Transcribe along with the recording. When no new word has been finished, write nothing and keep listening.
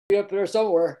up there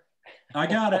somewhere. I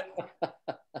got it.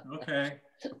 Okay.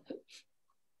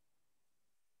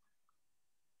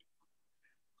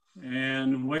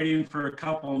 And waiting for a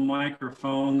couple of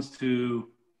microphones to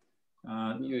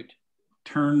Mute.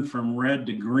 Turn from red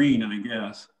to green, I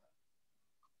guess.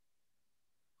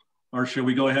 Or should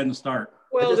we go ahead and start?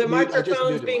 Well, the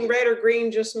microphones being red or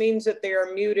green just means that they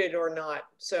are muted or not.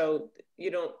 So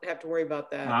you don't have to worry about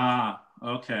that. Ah,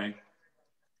 okay.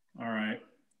 All right.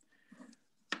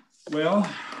 Well,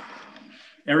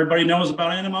 everybody knows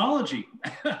about entomology.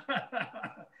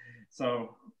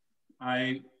 So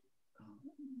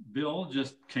Bill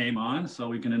just came on, so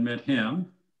we can admit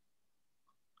him.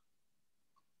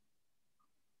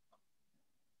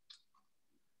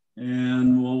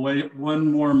 And we'll wait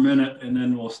one more minute and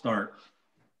then we'll start.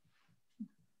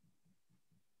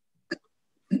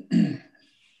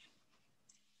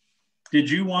 Did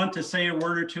you want to say a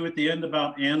word or two at the end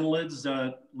about annelids,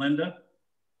 Linda?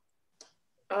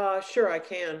 Sure, I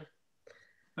can.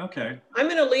 Okay. I'm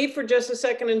going to leave for just a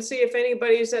second and see if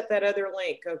anybody's at that other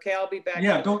link. Okay, I'll be back.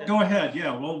 Yeah, go ahead.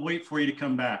 Yeah, we'll wait for you to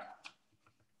come back.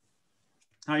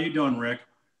 How you doing, Rick?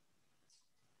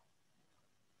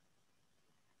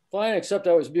 Fine, except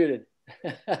I was muted.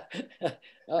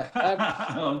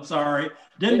 I'm sorry.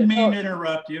 Didn't mean to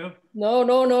interrupt you. No.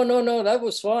 That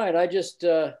was fine. I just,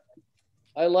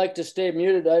 I like to stay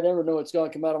muted. I never know what's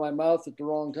going to come out of my mouth at the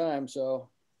wrong time. So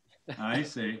I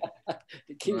see.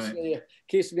 It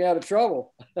keeps me out of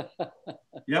trouble.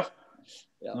 Yep.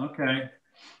 Yeah. Okay.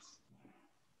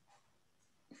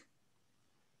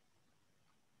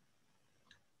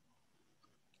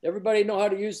 Everybody know how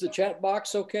to use the chat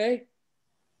box okay?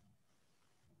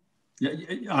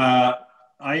 Yeah,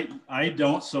 I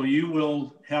don't, so you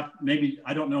will have, maybe,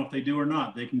 I don't know if they do or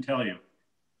not, they can tell you.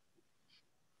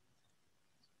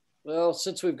 Well,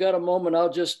 since we've got a moment,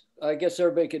 I guess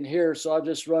everybody can hear, so I'll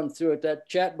just run through it. That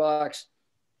chat box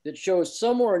that shows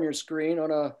somewhere on your screen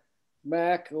on a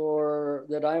Mac or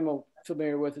that I'm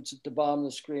familiar with, it's at the bottom of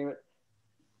the screen.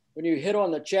 When you hit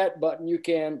on the chat button, you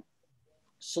can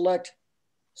select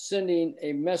sending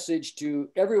a message to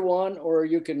everyone, or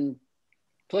you can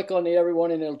click on the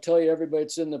everyone and it'll tell you everybody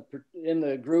that's in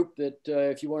the group that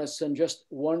if you want to send just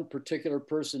one particular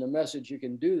person a message, you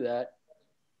can do that.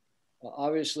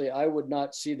 Obviously, I would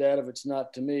not see that if it's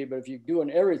not to me, but if you do in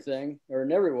everything or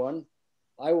in everyone,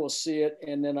 I will see it,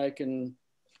 and then I can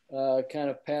kind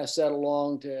of pass that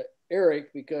along to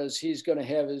Eric, because he's going to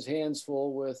have his hands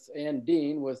full with, and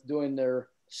Dean, with doing their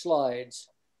slides.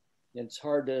 And it's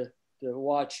hard to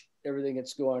watch everything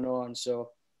that's going on.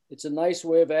 So it's a nice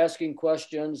way of asking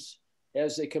questions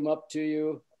as they come up to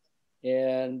you,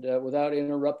 and without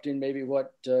interrupting maybe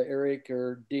what Eric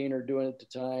or Dean are doing at the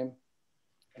time.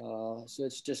 So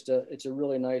it's just it's a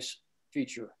really nice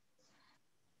feature.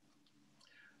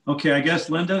 Okay, I guess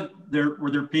Linda,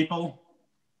 were there people?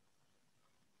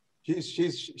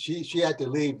 She had to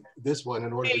leave this one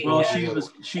in order to well, go.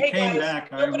 She came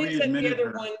back. I readmitted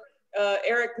her. One.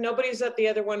 Eric, nobody's at the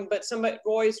other one, but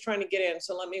Roy's trying to get in,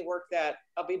 so let me work that.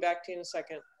 I'll be back to you in a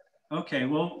second. Okay,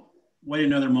 well, wait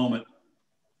another moment.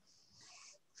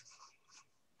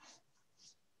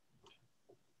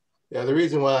 Yeah, the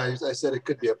reason why I said it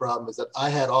could be a problem is that I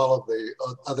had all of the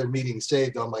other meetings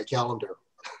saved on my calendar.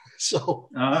 So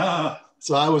I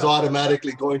was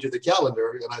automatically going to the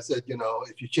calendar, and I said, you know,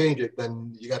 if you change it,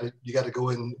 then you got to go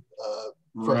in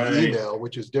from the email,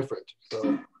 which is different.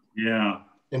 So yeah.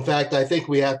 In fact, I think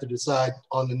we have to decide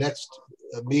on the next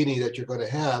meeting that you're going to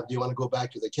have. Do you want to go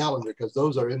back to the calendar, because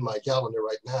those are in my calendar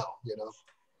right now, you know?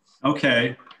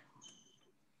 Okay.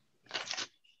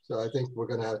 So I think we're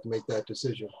going to have to make that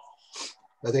decision.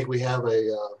 I think we have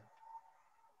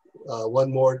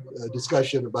one more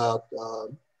discussion about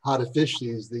how to fish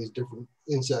these different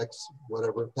insects,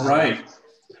 whatever. Right.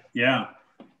 Yeah.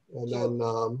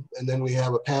 And then we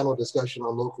have a panel discussion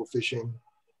on local fishing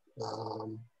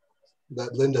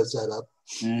that Linda set up.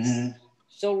 Mm-hmm.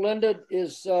 So Linda,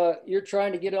 is you're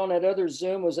trying to get on that other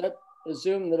Zoom? Was that a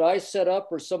Zoom that I set up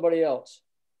or somebody else?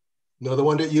 No, the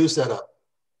one that you set up.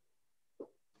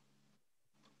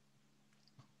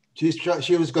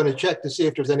 She was going to check to see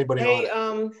if there's anybody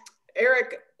on it.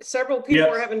 Eric, several people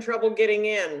are having trouble getting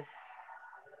in.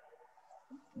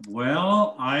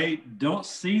 Well, I don't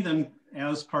see them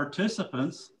as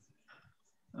participants.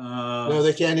 No,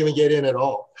 they can't even get in at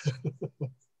all.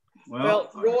 Well,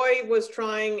 Roy was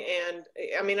trying, and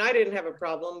I mean, I didn't have a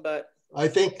problem, but I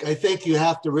think you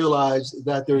have to realize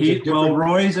that there's a different... Well,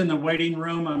 Roy's in the waiting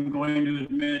room. I'm going to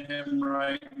admit him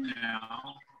right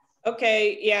now.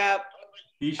 Okay, yeah.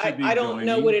 He should be I don't joining.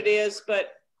 know what it is,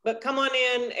 but come on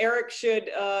in. Eric should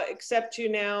accept you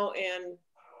now, and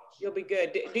You'll be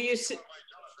good. Do you see?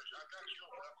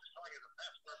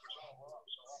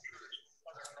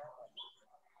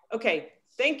 Okay,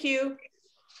 thank you.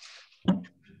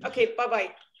 Okay,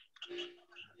 bye-bye.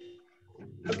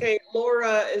 Okay,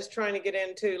 Laura is trying to get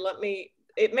in too.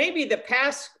 It may be the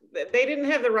they didn't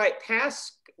have the right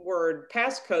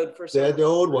passcode for some. They had the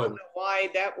old one. I don't know why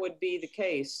that would be the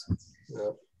case.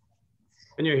 Yeah.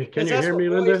 Can you hear me,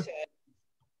 Linda?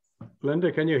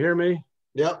 Linda, can you hear me?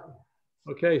 Yep.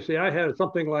 Okay, see, I had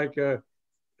something like a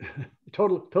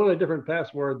totally different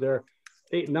password there.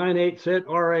 898 sit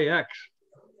RAX.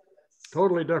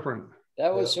 Totally different.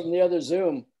 That was from the other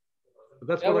Zoom. But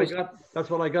that's what I got. That's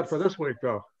what I got for this week,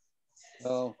 though.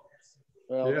 Oh,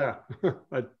 well. Yeah.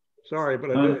 Sorry,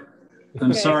 but I did.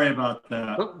 I'm sorry about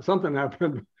that. Something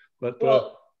happened, but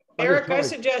well, Eric, I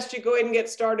suggest you go ahead and get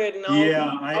started, and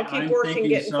I'll keep working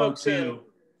getting folks in.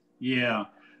 Yeah.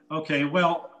 Okay.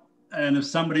 Well, and if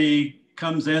somebody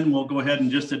comes in, we'll go ahead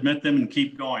and just admit them and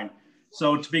keep going.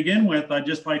 So to begin with, I'd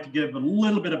just like to give a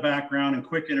little bit of background and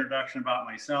quick introduction about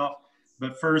myself.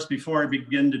 But first, before I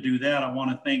begin to do that, I want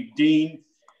to thank Dean,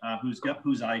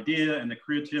 whose idea and the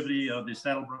creativity of the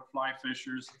Saddlebrook Fly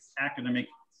Fishers academic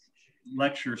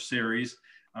lecture series.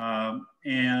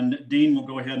 And Dean will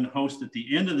go ahead and host at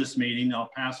the end of this meeting. I'll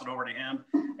pass it over to him,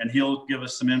 and he'll give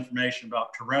us some information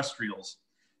about terrestrials.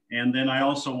 And then I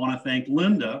also want to thank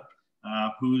Linda,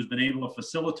 who's been able to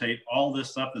facilitate all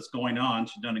this stuff that's going on.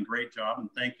 She's done a great job,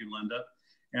 and thank you, Linda.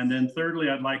 And then thirdly,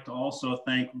 I'd like to also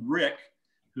thank Rick,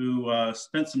 who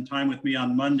spent some time with me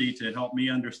on Monday to help me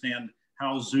understand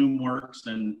how Zoom works.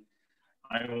 And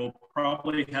I will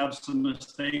probably have some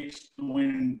mistakes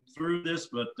going through this,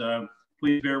 but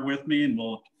please bear with me and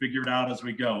we'll figure it out as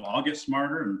we go. I'll get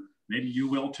smarter and maybe you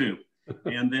will too.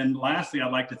 And then lastly,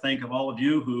 I'd like to thank all of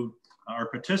you who are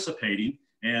participating.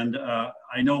 And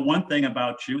I know one thing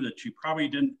about you that you probably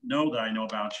didn't know that I know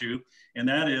about you, and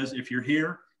that is if you're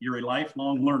here, you're a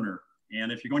lifelong learner. And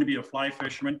if you're going to be a fly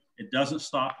fisherman, it doesn't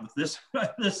stop with this,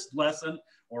 this lesson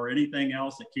or anything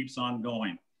else. It keeps on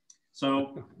going.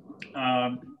 So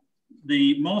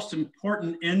the most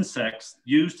important insects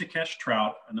used to catch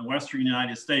trout in the Western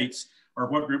United States are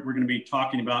what we're going to be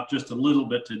talking about just a little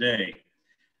bit today.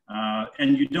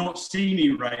 And you don't see me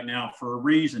right now for a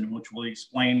reason, which we'll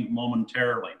explain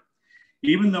momentarily.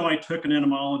 Even though I took an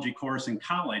entomology course in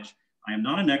college, I am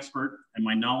not an expert and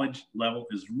my knowledge level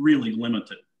is really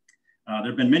limited. There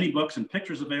have been many books and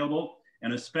pictures available,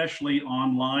 and especially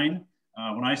online.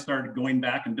 When I started going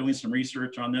back and doing some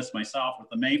research on this myself with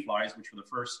the mayflies, which were the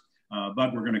first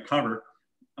bug we're going to cover,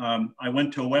 I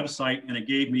went to a website and it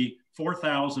gave me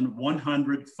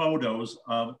 4,100 photos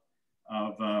of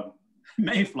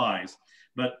mayflies.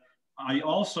 But I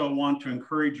also want to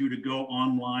encourage you to go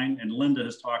online, and Linda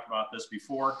has talked about this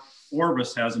before.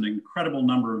 Orbis has an incredible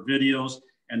number of videos,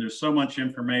 and there's so much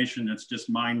information that's just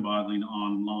mind-boggling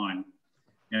online.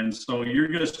 And so you're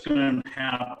just going to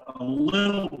have a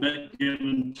little bit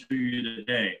given to you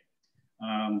today.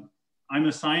 I'm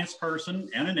a science person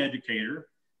and an educator.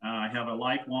 I have a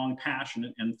lifelong passion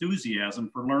and enthusiasm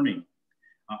for learning.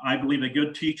 I believe a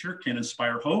good teacher can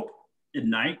inspire hope,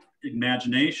 ignite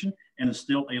imagination, and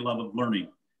instill a love of learning.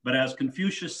 But as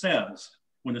Confucius says,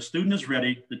 when the student is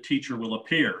ready, the teacher will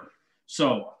appear.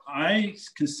 So I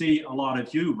can see a lot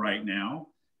of you right now,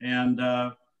 and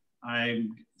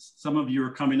some of you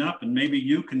are coming up, and maybe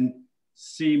you can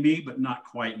see me, but not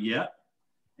quite yet.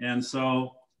 And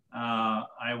so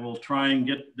I will try and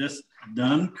get this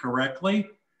done correctly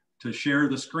to share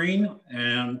the screen.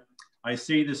 And I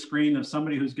see the screen of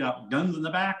somebody who's got guns in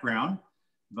the background,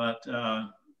 but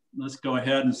let's go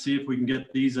ahead and see if we can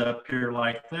get these up here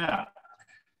like that.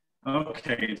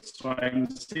 Okay, so I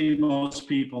can see most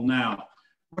people now.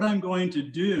 What I'm going to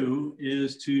do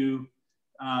is to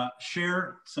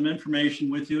share some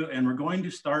information with you, and we're going to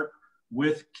start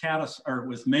with caddis, or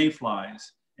with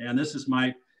mayflies. And this is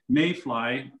my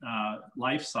mayfly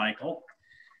life cycle.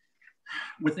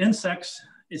 With insects,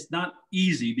 it's not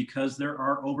easy because there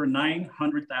are over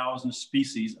 900,000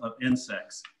 species of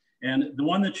insects. And the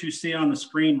one that you see on the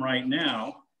screen right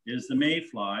now is the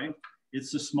mayfly.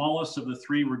 It's the smallest of the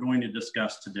three we're going to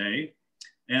discuss today.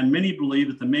 And many believe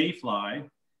that the mayfly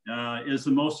is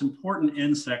the most important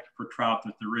insect for trout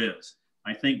that there is.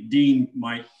 I think Dean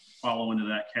might follow into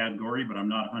that category, but I'm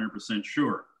not 100%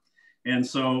 sure. And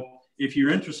so if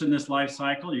you're interested in this life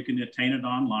cycle, you can attain it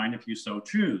online if you so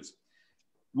choose.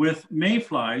 With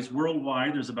mayflies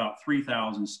worldwide, there's about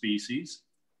 3,000 species.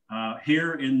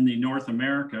 Here in the North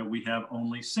America, we have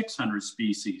only 600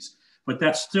 species, but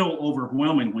that's still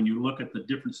overwhelming when you look at the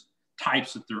different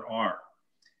types that there are.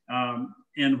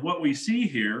 And what we see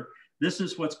here, This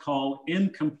is what's called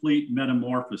incomplete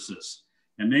metamorphosis.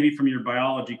 And maybe from your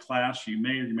biology class, you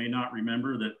may or you may not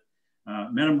remember that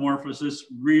metamorphosis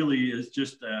really is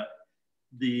just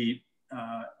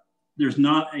there's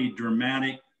not a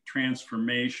dramatic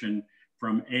transformation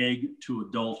from egg to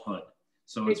adulthood.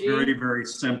 So it's very, very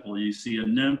simple. You see a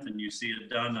nymph and you see a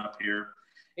dun up here.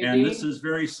 And this is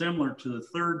very similar to the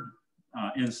third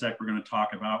insect we're going to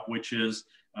talk about, which is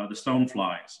the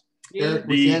stoneflies. Eric,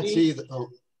 we can't see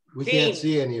we can't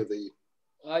see any of the.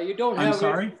 You don't have. I'm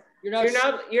sorry.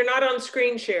 You're not on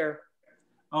screen share.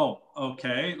 Oh,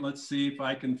 okay. Let's see if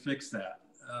I can fix that.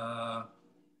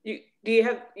 You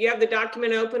have the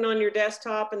document open on your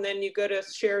desktop and then you go to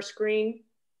share screen?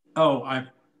 Oh,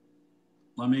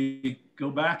 let me go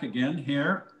back again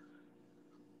here.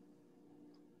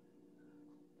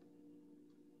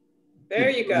 There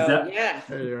you go. Yeah.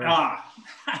 There you are.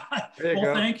 There you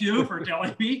go. Thank you for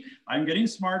telling me. I'm getting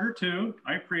smarter too.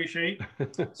 I appreciate.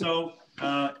 So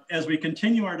as we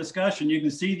continue our discussion, you can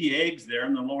see the eggs there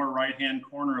in the lower right-hand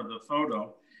corner of the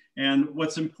photo. And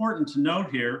what's important to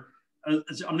note here, I'm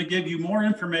going to give you more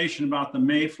information about the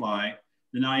mayfly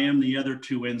than I am the other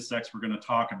two insects we're going to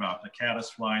talk about, the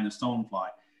caddisfly and the stonefly.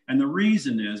 And the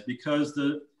reason is because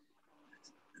the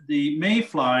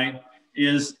mayfly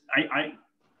is,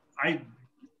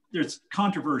 there's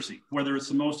controversy whether it's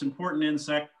the most important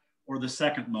insect or the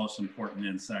second most important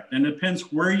insect. And it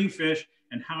depends where you fish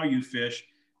and how you fish,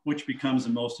 which becomes the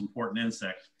most important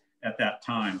insect at that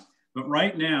time. But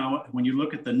right now, when you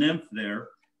look at the nymph there,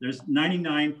 there's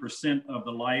 99% of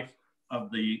the life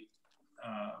of the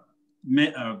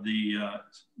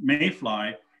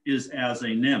mayfly is as a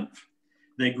nymph.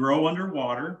 They grow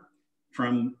underwater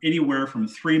from anywhere from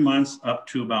 3 months up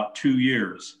to about 2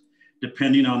 years,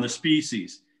 depending on the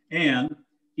species. And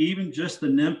even just the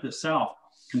nymph itself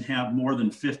can have more than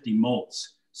 50 molts.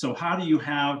 So how do you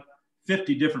have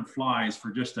 50 different flies for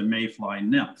just a mayfly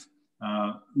nymph?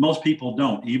 Most people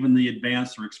don't, even the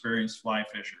advanced or experienced fly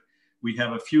fisher. We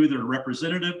have a few that are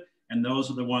representative, and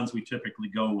those are the ones we typically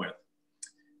go with.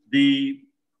 The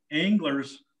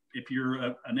anglers, if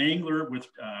you're an angler with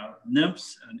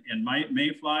nymphs and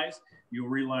mayflies, you'll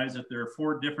realize that there are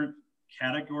 4 different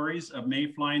categories of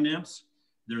mayfly nymphs.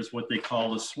 There's what they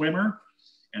call a swimmer,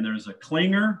 and there's a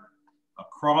clinger, a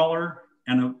crawler,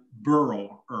 and a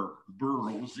burrower,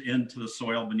 burrows into the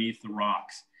soil beneath the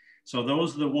rocks. So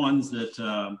those are the ones that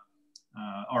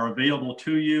are available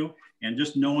to you, and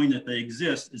just knowing that they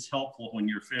exist is helpful when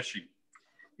you're fishing.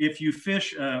 If you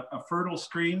fish a fertile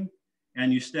stream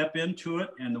and you step into it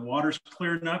and the water's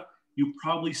clear enough, you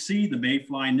probably see the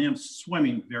mayfly nymphs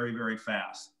swimming very, very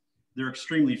fast. They're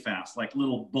extremely fast, like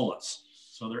little bullets.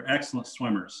 So they're excellent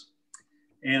swimmers.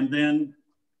 And then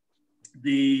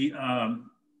the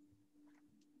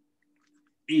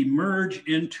emerge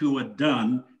into a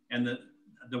dun, and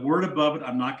the word above it,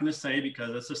 I'm not going to say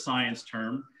because it's a science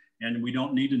term and we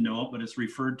don't need to know it, but it's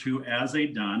referred to as a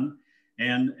dun.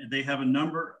 And they have a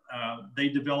number, they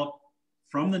develop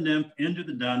from the nymph into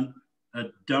the dun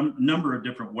a number of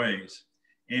different ways.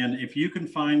 And if you can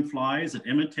find flies that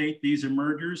imitate these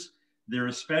emergers, they're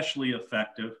especially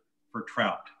effective for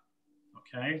trout,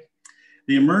 okay?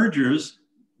 The emergers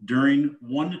during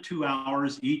 1 to 2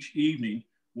 hours each evening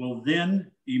will then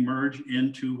emerge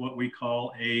into what we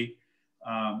call a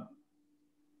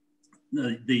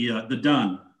the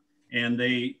dun. And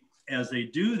as they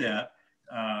do that,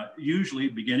 usually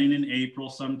beginning in April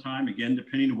sometime, again,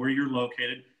 depending on where you're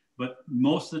located, but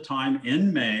most of the time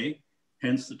in May,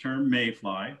 hence the term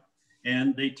mayfly.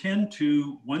 And they tend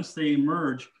to, once they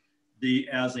emerge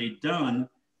as a dun,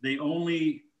 they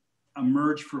only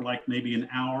emerge for like maybe an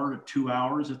hour to 2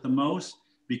 hours at the most,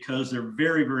 because they're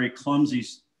very, very clumsy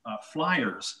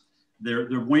flyers.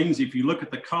 Their wings, if you look at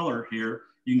the color here,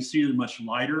 you can see they're much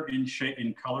lighter in shape,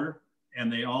 in color,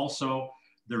 and they also,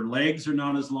 their legs are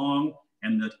not as long,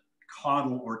 and the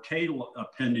caudal or tail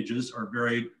appendages are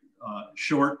very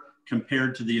short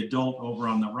compared to the adult over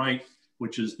on the right,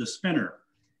 which is the spinner.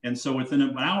 And so within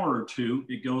an hour or two,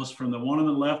 it goes from the one on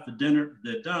the left,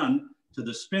 the dun, to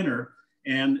the spinner,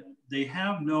 and they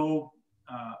have no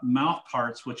mouth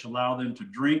parts which allow them to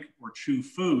drink or chew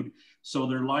food. So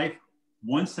their life,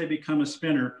 once they become a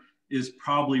spinner, is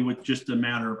probably with just a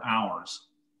matter of hours,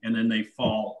 and then they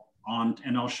fall on,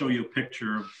 and I'll show you a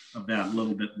picture of that a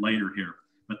little bit later here,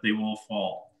 but they will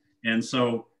fall. And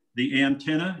so the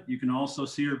antenna, you can also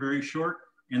see are very short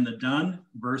in the dun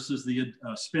versus the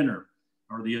spinner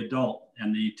or the adult,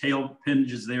 and the tail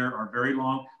appendages there are very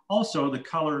long. Also, the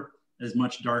color is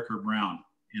much darker brown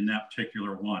in that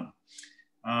particular one.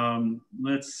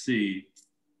 Let's see,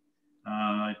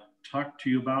 I talked to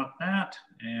you about that,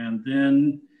 and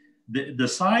then The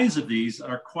size of these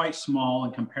are quite small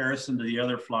in comparison to the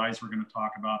other flies we're going to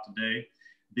talk about today.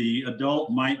 The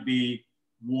adult might be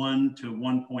 1 to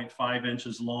 1.5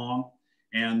 inches long,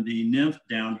 and the nymph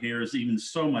down here is even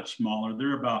so much smaller.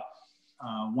 They're about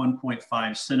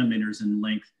 1.5 centimeters in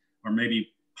length, or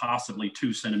maybe possibly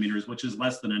 2 centimeters, which is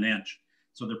less than an inch.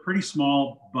 So they're pretty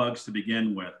small bugs to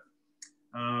begin with.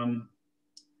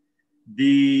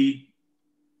 They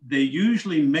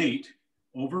usually mate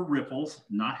over ripples,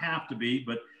 not have to be,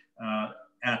 but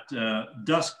at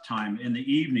dusk time in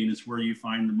the evening is where you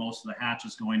find the most of the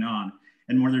hatches going on.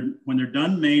 And when they're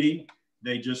done mating,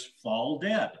 they just fall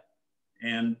dead.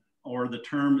 Or the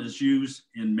term is used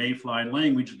in mayfly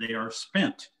language, they are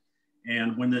spent.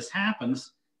 And when this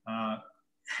happens,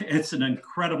 it's an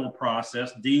incredible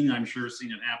process. Dean, I'm sure, has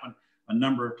seen it happen a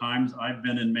number of times. I've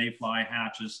been in mayfly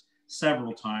hatches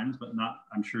several times, but not,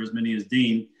 I'm sure, as many as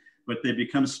Dean. But they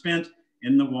become spent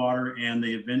in the water, and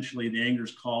the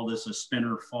anglers call this a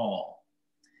spinner fall.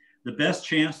 The best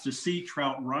chance to see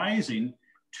trout rising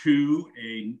to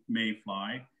a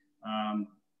mayfly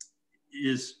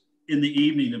is in the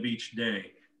evening of each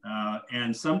day.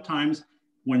 And sometimes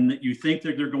when you think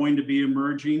that they're going to be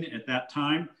emerging at that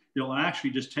time, they'll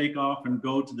actually just take off and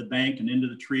go to the bank and into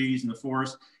the trees and the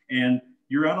forest, and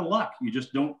you're out of luck. You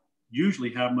just don't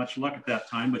usually have much luck at that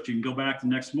time, but you can go back the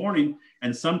next morning,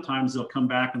 and sometimes they'll come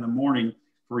back in the morning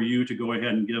for you to go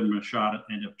ahead and give them a shot at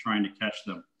trying to catch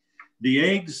them. The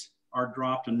eggs are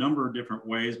dropped a number of different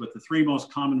ways, but the 3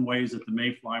 most common ways that the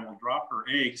mayfly will drop her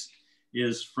eggs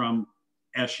is from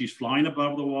as she's flying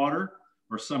above the water,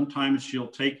 or sometimes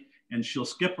she'll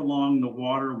skip along the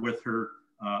water with her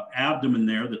abdomen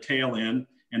there, the tail end,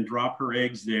 and drop her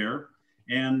eggs there.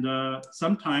 And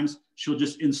sometimes she'll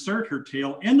just insert her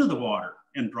tail into the water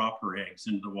and drop her eggs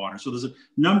into the water. So there's a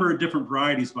number of different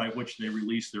varieties by which they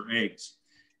release their eggs.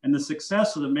 And the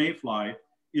success of the mayfly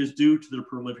is due to their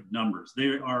prolific numbers.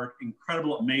 They are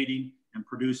incredible at mating and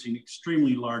producing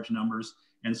extremely large numbers.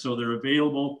 And so they're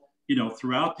available,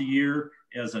 throughout the year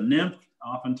as a nymph,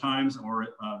 oftentimes,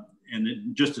 or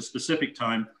and just a specific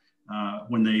time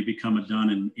when they become a dun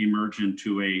and emerge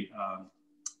into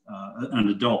an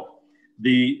adult.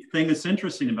 The thing that's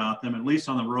interesting about them, at least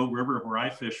on the Rogue River where I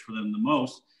fish for them the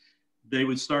most, they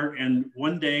would start, and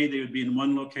one day they would be in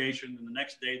one location, and the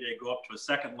next day they go up to a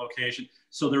second location.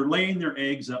 So they're laying their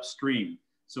eggs upstream.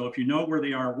 So if you know where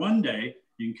they are one day,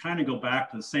 you can kind of go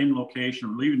back to the same location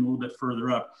or even a little bit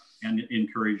further up and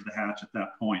encourage the hatch at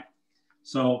that point.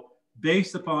 So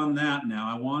based upon that, now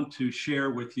I want to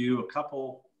share with you a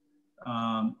couple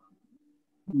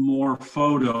more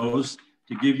photos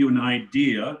to give you an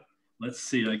idea. Let's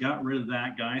see, I got rid of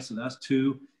that guy, so that's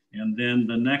 2. And then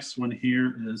the next one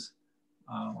here is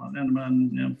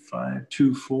 5,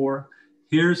 2, 4.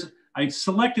 I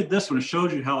selected this one. It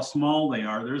shows you how small they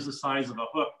are. There's the size of a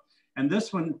hook. And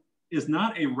this one is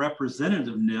not a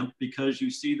representative nymph because you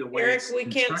see the way Eric, we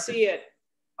can't see it.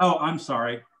 Oh, I'm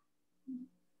sorry.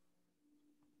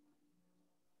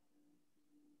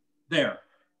 There,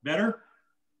 better?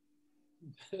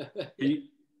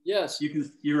 Yes.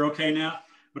 You're okay now?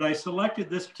 But I selected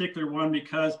this particular one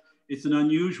because it's an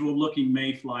unusual looking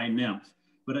mayfly nymph.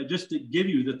 But just to give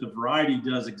you that the variety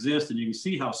does exist, and you can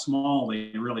see how small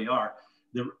they really are.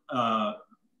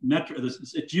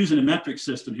 It's using a metric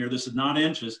system here. This is not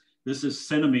inches, this is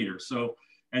centimeters. So,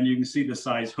 and you can see the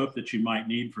size hook that you might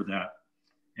need for that.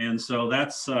 And so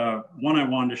that's one I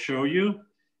wanted to show you.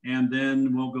 And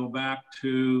then we'll go back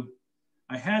to,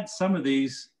 I had some of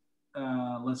these,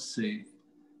 let's see.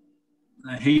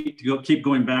 I hate to keep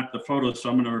going back to the photos, so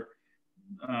I'm going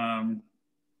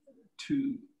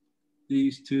to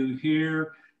these 2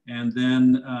 here, and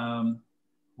then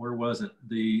where was it?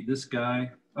 This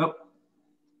guy. Oh,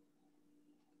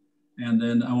 and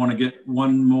then I want to get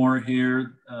one more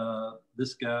here.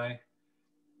 This guy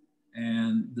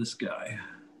and this guy.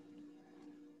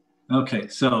 Okay,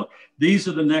 so these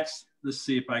are the next. Let's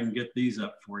see if I can get these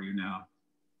up for you now.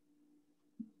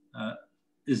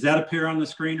 Does that appear on the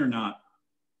screen or not?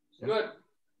 Good.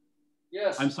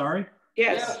 Yes. I'm sorry?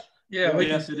 Yes. Yeah.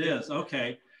 Yes, it is.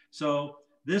 Okay. So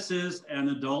this is an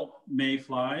adult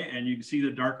mayfly, and you can see the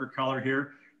darker color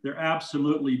here. They're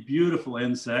absolutely beautiful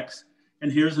insects.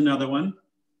 And here's another one.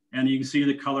 And you can see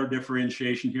the color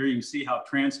differentiation here. You can see how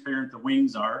transparent the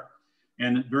wings are,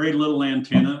 and very little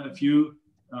antenna. A few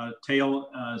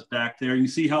tail is back there. You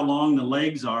can see how long the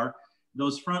legs are.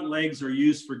 Those front legs are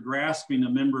used for grasping a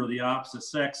member of the opposite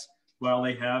sex while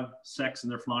they have sex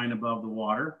and they're flying above the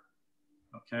water.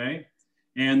 Okay.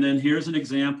 And then here's an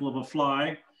example of a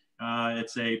fly.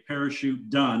 It's a parachute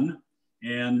dun.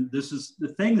 And this is the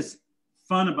thing that's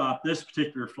fun about this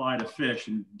particular fly to fish,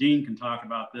 and Dean can talk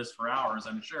about this for hours,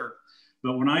 I'm sure,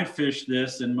 but when I fish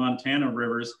this in Montana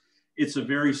rivers, it's a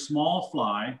very small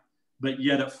fly, but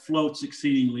yet it floats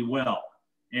exceedingly well.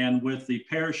 And with the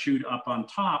parachute up on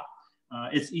top,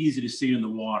 it's easy to see in the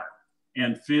water.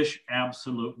 And fish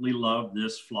absolutely love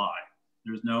this fly.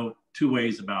 There's no two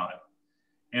ways about it.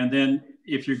 And then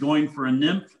if you're going for a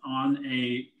nymph on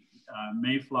a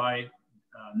mayfly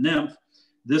nymph,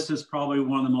 this is probably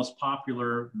one of the most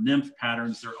popular nymph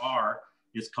patterns there are.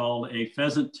 It's called a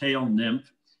pheasant tail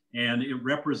nymph, and it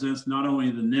represents not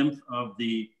only the nymph of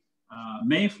the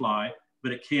mayfly,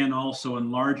 but it can also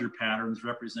in larger patterns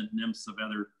represent nymphs of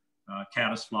other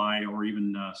caddis fly or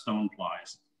even stone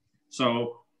flies.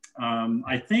 So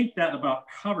I think that about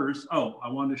covers, oh, I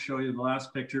wanted to show you the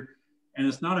last picture, and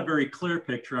it's not a very clear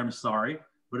picture, I'm sorry,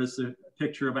 but it's a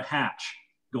picture of a hatch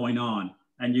going on.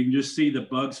 And you can just see the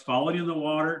bugs falling in the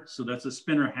water. So that's a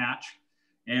spinner hatch.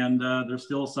 And there's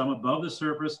still some above the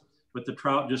surface, but the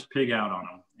trout just pig out on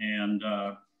them. And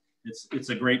it's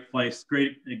a great place,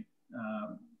 great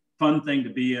fun thing to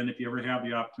be in. If you ever have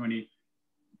the opportunity,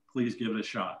 please give it a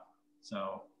shot.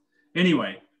 So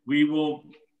anyway, we will,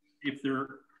 if there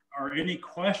are any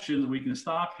questions, we can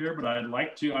stop here, but I'd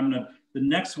like to, the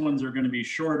next ones are going to be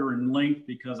shorter in length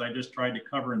because I just tried to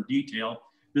cover in detail.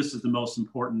 This is the most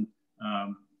important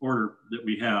order that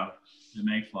we have, the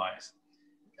mayflies.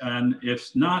 And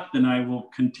if not, then I will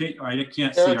continue. I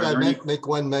can't see. Eric, I make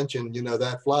one mention, you know,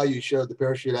 that fly you showed, the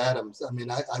parachute Adams. I mean,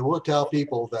 I will tell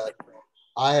people that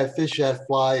I have fished that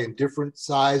fly in different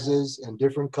sizes and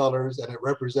different colors, and it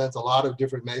represents a lot of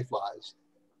different mayflies.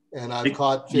 And I've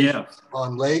caught fish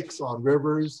on lakes, on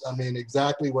rivers. I mean,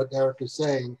 exactly what Eric is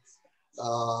saying.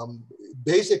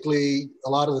 Basically, a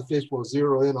lot of the fish will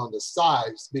zero in on the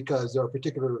size because there are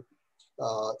particular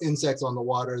insects on the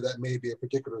water that may be a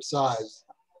particular size.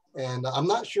 And I'm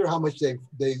not sure how much they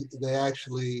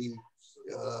actually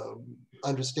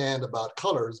understand about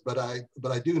colors, but I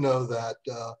do know that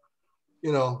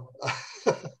you know,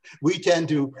 we tend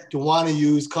to want to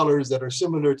use colors that are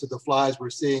similar to the flies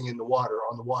we're seeing in the water,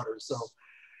 on the water. So,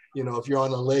 you know, if you're on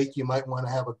a lake, you might want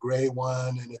to have a gray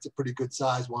one, and it's a pretty good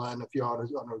size one. If you're on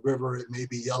a river, it may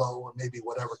be yellow or maybe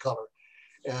whatever color.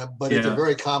 But it's a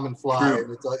very common fly,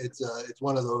 and it's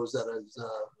one of those that is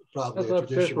probably a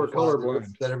traditional fly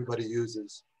that everybody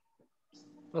uses.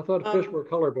 I thought fish were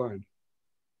colorblind.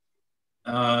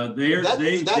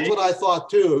 That's what I thought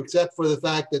too, except for the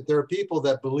fact that there are people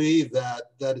that believe that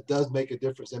it does make a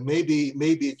difference, and maybe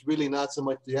it's really not so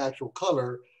much the actual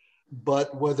color,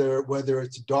 but whether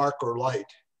it's dark or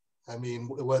light. I mean,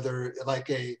 whether like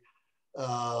a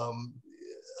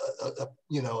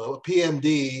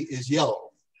PMD is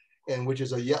yellow, and which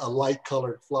is a light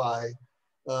colored fly,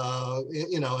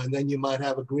 you know, and then you might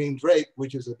have a green drake,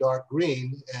 which is a dark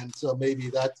green, and so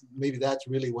maybe that's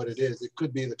really what it is. It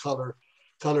could be the color.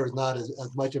 Color is not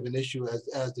as much of an issue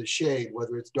as the shade,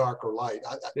 whether it's dark or light.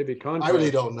 Maybe contrast. I really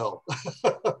don't know.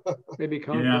 Maybe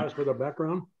contrast with the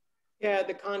background. Yeah,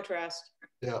 the contrast.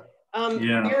 Yeah.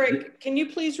 Eric, can you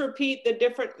please repeat the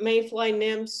different mayfly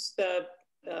nymphs, the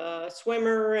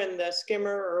swimmer and the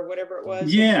skimmer or whatever it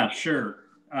was? Yeah, sure.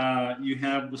 You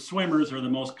have the swimmers are the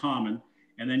most common,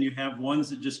 and then you have ones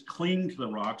that just cling to the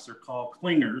rocks. They're called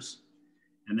clingers.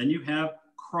 And then you have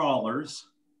crawlers,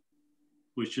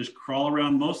 which just crawl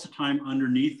around most of the time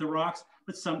underneath the rocks,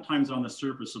 but sometimes on the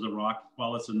surface of the rock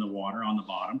while it's in the water on the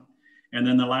bottom. And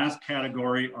then the last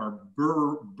category are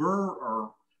burrowers.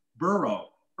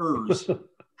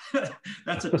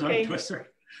 That's a tongue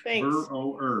twister. Thanks.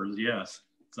 Burrowers, yes.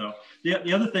 So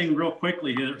the other thing real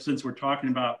quickly here, since we're talking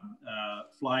about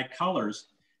fly colors,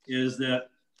 is that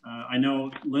I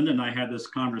know Linda and I had this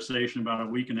conversation about a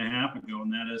week and a half ago,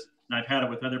 and that is, and I've had it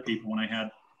with other people when I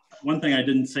had, one thing I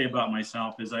didn't say about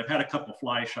myself is I've had a couple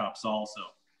fly shops also,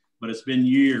 but it's been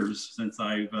years since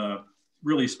I've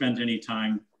really spent any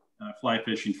time fly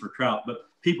fishing for trout. But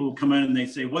people come in and they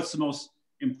say, what's the most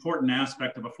important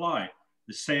aspect of a fly?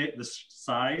 The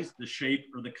size, the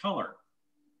shape, or the color?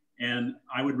 And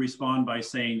I would respond by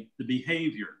saying the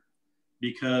behavior,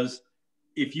 because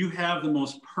if you have the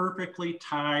most perfectly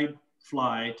tied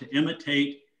fly to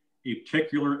imitate a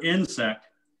particular insect,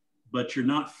 but you're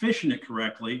not fishing it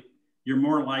correctly, you're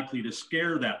more likely to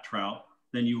scare that trout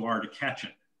than you are to catch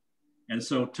it. And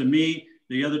so to me,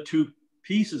 the other two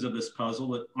pieces of this puzzle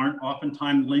that aren't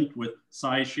oftentimes linked with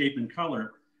size, shape, and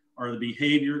color are the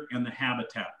behavior and the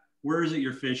habitat. Where is it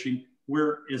you're fishing?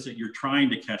 Where is it you're trying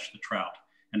to catch the trout?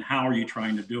 And how are you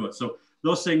trying to do it? So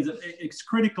those things, it's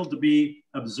critical to be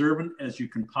observant as you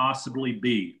can possibly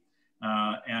be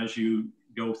as you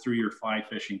go through your fly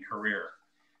fishing career.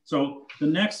 So the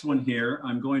next one here,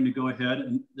 I'm going to go ahead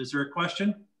and, is there a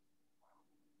question?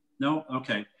 No?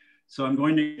 Okay. So I'm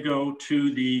going to go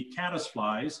to the caddis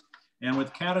flies. And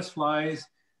with caddis flies,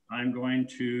 I'm going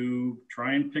to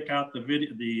try and pick out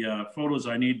the photos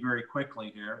I need very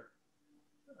quickly here.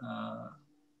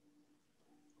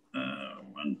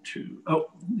 1, 2,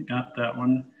 oh, got that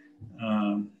one.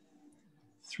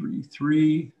 3,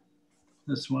 3,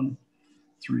 this one,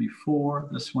 3, 4,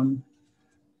 this one,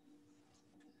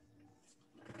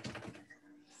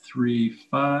 3,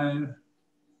 5,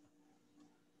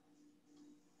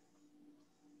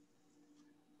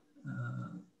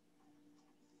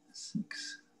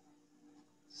 6,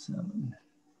 7,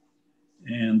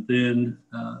 and then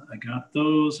I got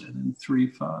those, and then 3,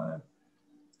 5,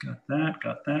 got that,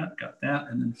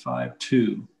 and then 5,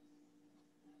 2.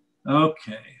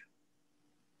 Okay.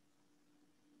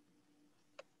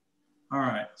 All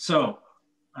right, so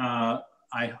I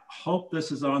hope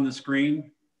this is on the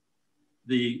screen,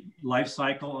 the life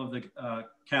cycle of the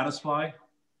caddisfly.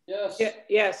 Yes.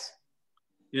 Yes.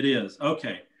 It is,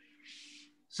 okay.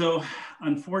 So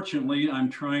unfortunately, I'm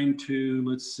trying to,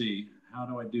 let's see, how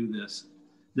do I do this?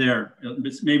 There,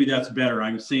 maybe that's better.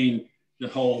 I'm seeing the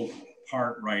whole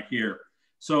part right here.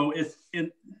 So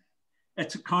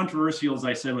it's controversial, as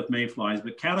I said, with mayflies,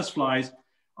 but caddisflies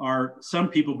are, some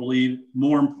people believe,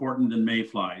 more important than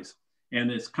mayflies. And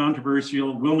it's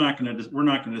controversial. We're not going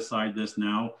to decide this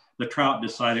now. The trout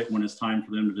decide it when it's time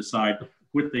for them to decide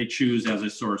what they choose as a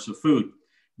source of food.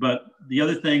 But the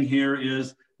other thing here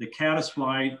is the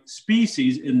caddisfly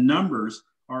species in numbers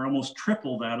are almost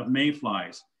triple that of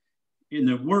mayflies. In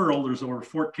the world, there's over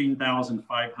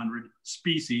 14,500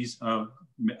 species of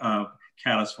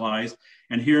caddisflies.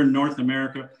 And here in North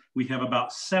America, we have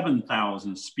about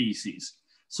 7,000 species.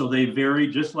 So they vary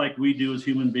just like we do as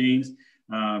human beings.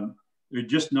 They're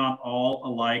just not all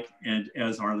alike, and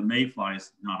as are the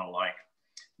mayflies not alike.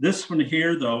 This one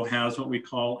here, though, has what we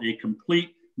call a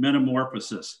complete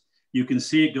metamorphosis. You can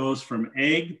see it goes from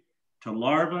egg to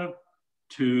larva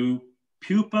to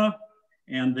pupa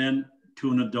and then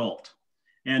to an adult.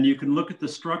 And you can look at the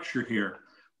structure here.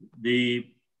 The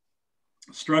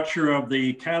structure of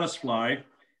the caddisfly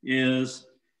is,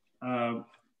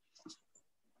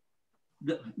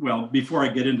 well, before I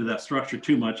get into that structure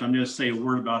too much, I'm going to say a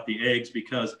word about the eggs,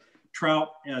 because trout,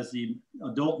 as the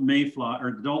adult mayfly or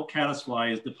adult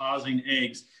caddisfly is depositing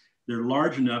eggs, they're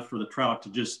large enough for the trout to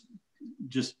just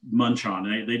munch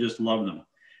on. They just love them.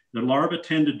 The larvae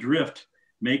tend to drift,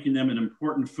 making them an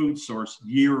important food source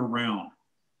year round.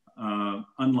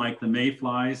 Unlike the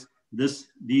mayflies, these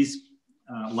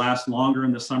last longer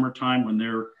in the summertime when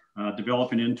they're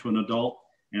developing into an adult.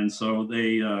 And so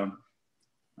they,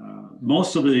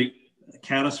 most of the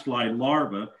caddisfly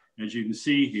larvae, as you can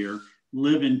see here,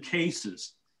 live in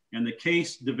cases. And the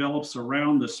case develops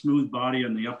around the smooth body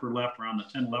in the upper left, around the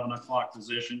 10, 11 o'clock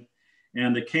position.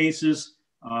 And the cases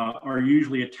are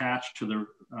usually attached to the,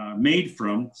 made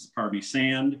from, pardon me,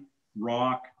 sand,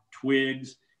 rock,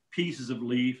 twigs, pieces of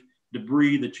leaf,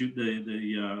 debris that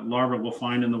the larva will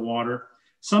find in the water.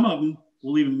 Some of them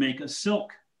will even make a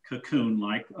silk cocoon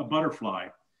like a butterfly.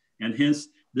 And hence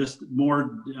this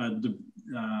more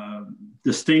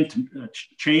distinct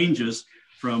changes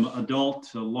from adult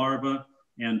to larva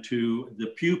and to the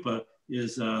pupa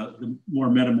is the more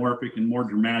metamorphic and more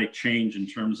dramatic change in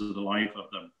terms of the life of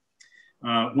them.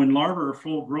 When larvae are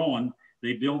full grown,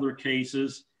 they build their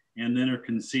cases and then are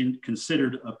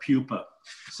considered a pupa.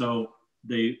 So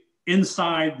they,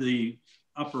 inside the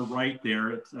upper right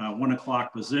there at 1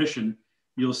 o'clock position,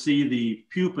 you'll see the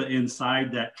pupa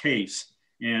inside that case.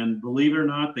 And believe it or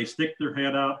not, they stick their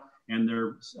head out and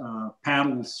their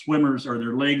paddle swimmers, or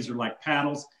their legs are like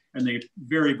paddles, and they're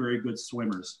very, very good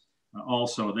swimmers.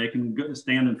 Also, they can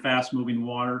stand in fast moving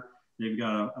water. They've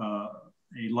got a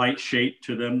light shape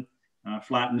to them,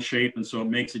 flattened shape, and so it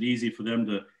makes it easy for them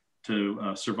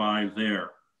to survive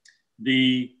there.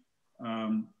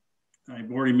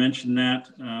 I've already mentioned that,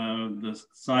 the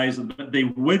size of they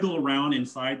wiggle around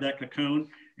inside that cocoon,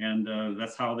 and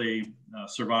that's how they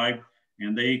survive.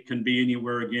 And they can be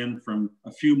anywhere, again, from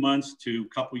a few months to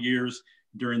a couple years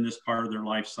during this part of their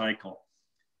life cycle.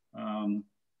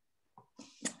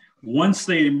 Once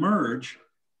they emerge,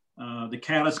 the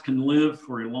caddis can live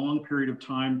for a long period of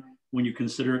time when you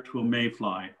consider it to a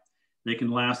mayfly. They can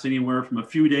last anywhere from a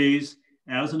few days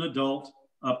as an adult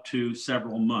up to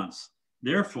several months.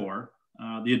 Therefore,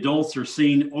 the adults are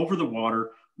seen over the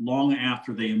water long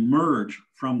after they emerge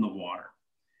from the water.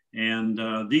 And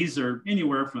these are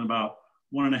anywhere from about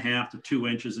 1.5 to 2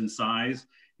 inches in size.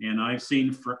 And I've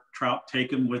seen trout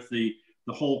taken with the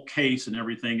whole case and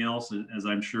everything else, as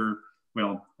I'm sure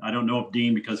well, I don't know if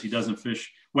Dean, because he doesn't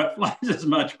fish wet flies as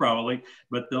much probably,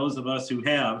 but those of us who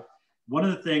have, one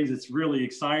of the things that's really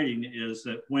exciting is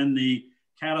that when the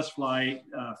caddisfly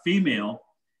female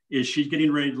she's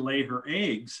getting ready to lay her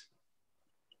eggs,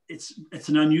 it's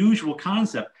an unusual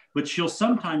concept, but she'll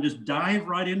sometimes just dive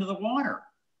right into the water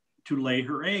to lay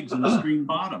her eggs in the stream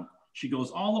bottom. She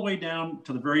goes all the way down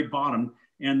to the very bottom,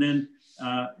 and then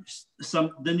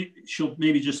then she'll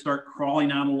maybe just start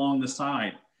crawling out along the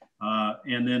side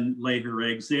and then lay her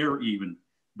eggs there even.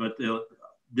 But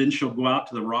then she'll go out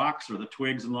to the rocks or the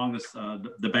twigs along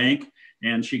the bank,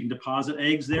 and she can deposit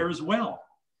eggs there as well.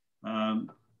 And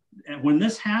when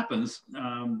this happens,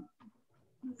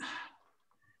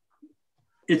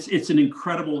 it's an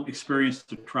incredible experience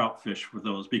to trout fish for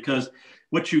those, because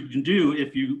what you can do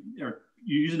if you are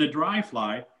using a dry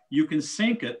fly, you can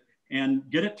sink it and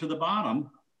get it to the bottom,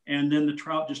 and then the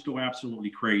trout just go absolutely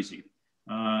crazy.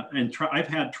 I've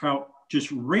had trout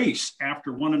just race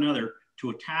after one another to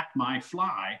attack my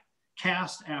fly,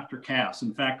 cast after cast.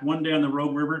 In fact, one day on the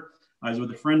Rogue River, I was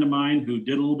with a friend of mine who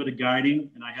did a little bit of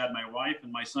guiding, and I had my wife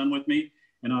and my son with me.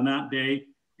 And on that day,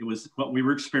 it was what we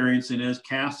were experiencing is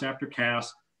cast after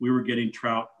cast, we were getting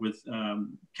trout with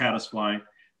caddisfly,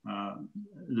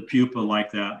 the pupa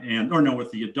like that,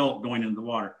 with the adult going into the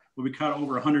water. But we caught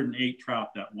over 108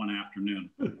 trout that one afternoon.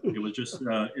 It was just,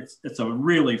 it's a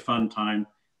really fun time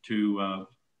to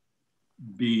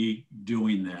be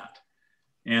doing that.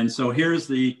 And so here's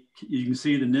you can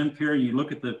see the nymph here, and you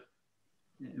look at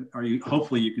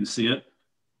hopefully you can see it.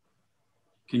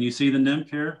 Can you see the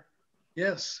nymph here?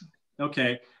 Yes.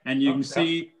 Okay, and you can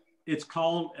see it's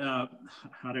called,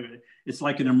 it's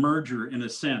like an emerger in a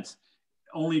sense.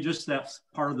 Only just that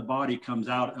part of the body comes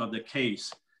out of the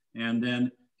case. And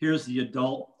then here's the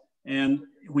adult. And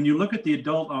when you look at the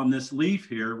adult on this leaf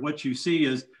here, what you see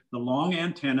is the long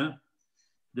antenna,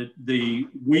 the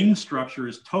wing structure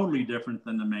is totally different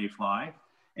than the mayfly.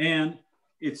 And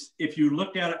if you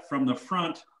looked at it from the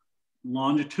front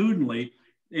longitudinally,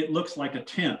 it looks like a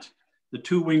tent. The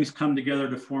two wings come together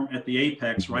to form at the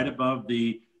apex right above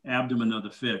the abdomen of the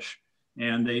fish.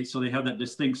 And so they have that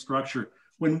distinct structure.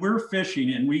 When we're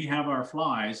fishing and we have our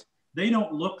flies, they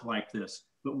don't look like this,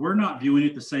 but we're not viewing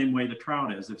it the same way the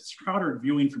trout is. If trout are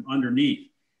viewing from underneath.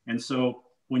 And so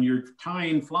when you're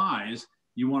tying flies,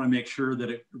 you want to make sure that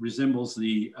it resembles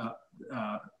the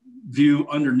view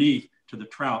underneath to the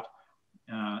trout.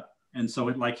 And so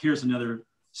here's another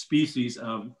species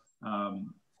of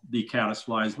the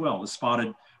caddisfly as well, the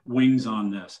spotted wings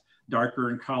on this, darker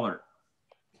in color.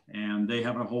 And they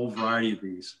have a whole variety of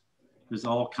these. There's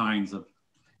all kinds of,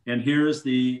 and here's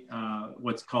the,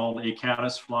 what's called a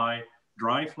caddisfly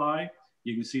dry fly.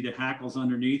 You can see the hackles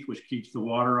underneath, which keeps the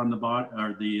water on the bottom,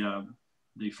 or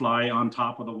the fly on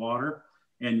top of the water.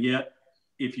 And yet,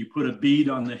 if you put a bead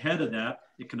on the head of that,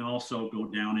 it can also go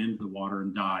down into the water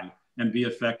and die and be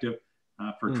effective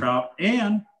for trout.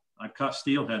 And I've caught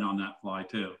steelhead on that fly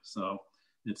too. So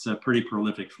it's a pretty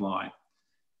prolific fly.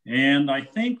 And I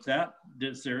think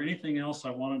is there anything else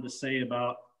I wanted to say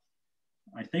about,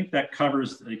 I think that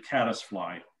covers the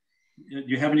caddisfly. Do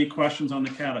you have any questions on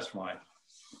the caddisfly?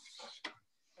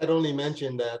 I'd only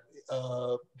mention that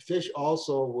fish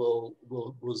also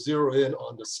will zero in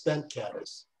on the spent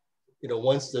caddis. You know,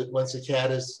 once the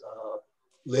caddis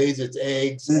lays its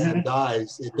eggs and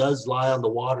dies, it does lie on the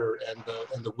water, and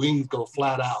the wings go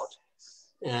flat out.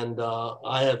 And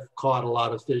I have caught a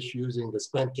lot of fish using the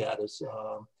spent caddis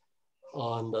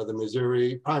on the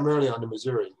Missouri, primarily on the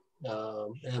Missouri,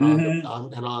 and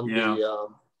on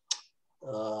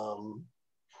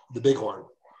the Bighorn.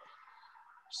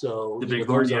 So the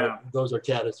Bighorn, those are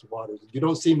caddis waters. You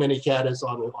don't see many caddis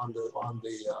on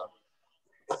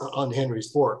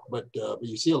Henry's Fork, but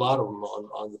you see a lot of them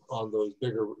on those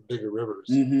bigger rivers.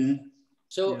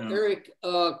 So Eric,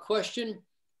 question.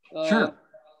 Sure.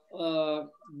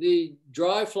 The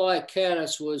dry fly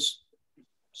caddis was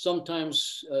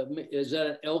sometimes, is that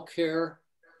an elk hair?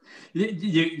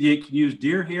 You can use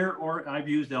deer hair, or I've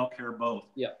used elk hair both.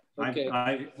 Yeah. Okay.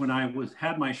 When I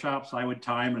had my shops, I would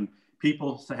tie them, and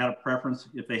people had a preference.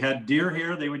 If they had deer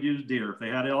hair, they would use deer. If they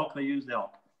had elk, they used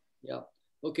elk. Yeah.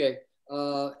 Okay.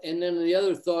 And then the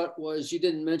other thought was, you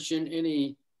didn't mention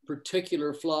any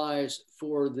particular flies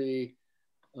for the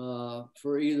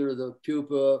for either the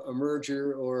pupa,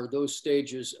 emerger, or those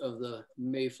stages of the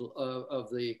of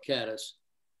the caddis.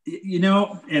 You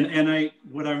know, and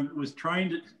what I was trying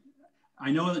to, I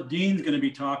know that Dean's going to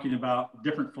be talking about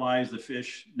different flies to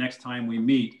fish next time we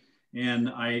meet, and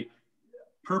I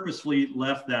purposely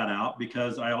left that out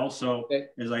because I also,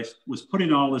 as I was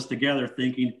putting all this together,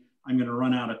 thinking I'm going to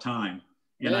run out of time.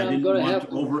 And I didn't want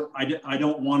to I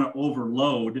don't want to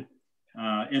overload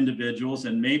individuals,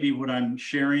 and maybe what I'm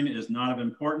sharing is not of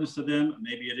importance to them.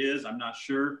 Maybe it is, I'm not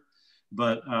sure.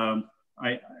 But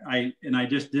I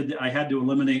had to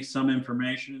eliminate some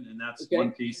information, and that's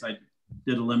one piece I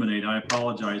did eliminate. I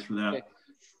apologize for that.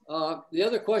 Okay. The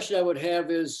other question I would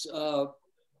have is, a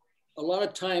lot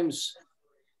of times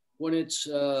when it's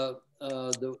the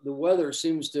weather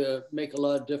seems to make a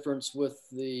lot of difference with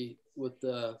the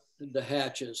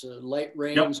hatches. Light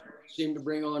rains seem to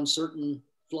bring on certain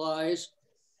flies.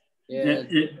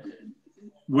 And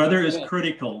weather is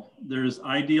critical. There's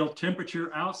ideal temperature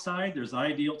outside. There's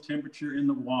ideal temperature in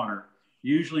the water.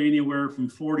 Usually anywhere from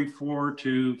 44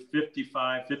 to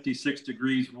 55, 56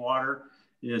 degrees water.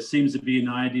 It seems to be an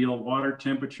ideal water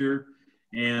temperature.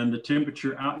 And the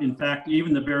temperature out, in fact,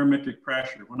 even the barometric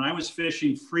pressure. When I was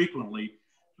fishing frequently,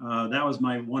 that was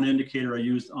my one indicator I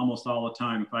used almost all the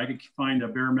time. If I could find a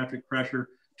barometric pressure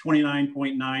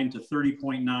 29.9 to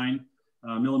 30.9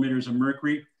 millimeters of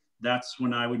mercury, that's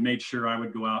when I would make sure I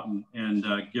would go out and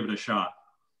give it a shot,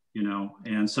 you know.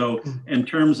 And so in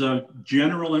terms of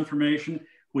general information,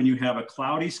 when you have a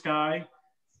cloudy sky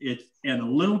and a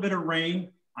little bit of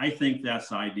rain, I think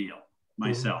that's ideal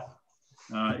myself.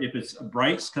 If it's a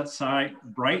bright sky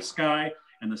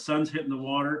and the sun's hitting the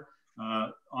water,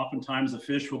 oftentimes the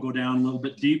fish will go down a little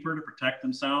bit deeper to protect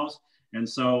themselves. And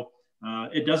so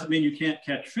it doesn't mean you can't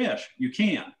catch fish. You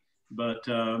can, but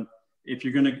if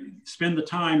you're going to spend the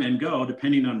time and go,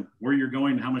 depending on where you're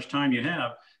going and how much time you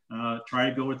have, try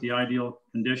to go with the ideal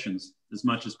conditions as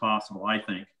much as possible, I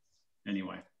think.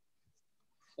 Anyway.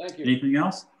 Thank you. Anything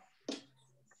else?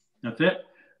 That's it?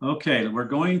 Okay, we're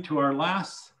going to our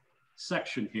last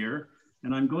section here,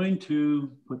 and I'm going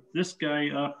to put this guy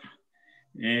up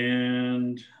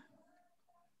and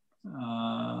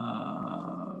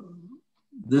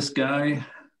this guy.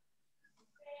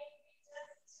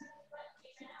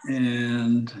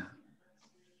 And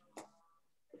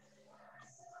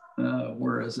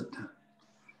where is it?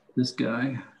 This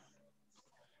guy.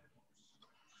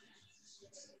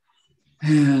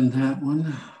 And that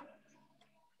one.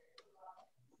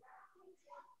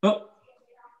 Oh.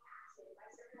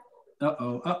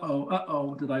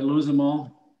 Uh-oh. Did I lose them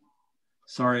all?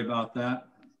 Sorry about that.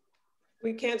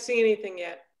 We can't see anything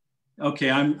yet. Okay,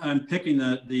 I'm picking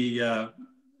the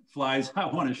flies I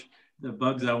want to the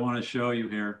bugs I want to show you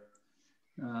here.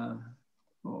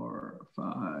 4,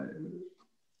 5,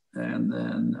 and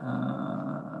then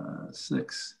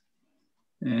 6.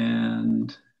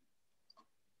 And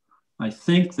I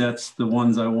think that's the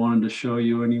ones I wanted to show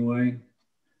you anyway.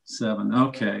 7,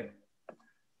 okay.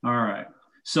 All right,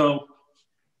 so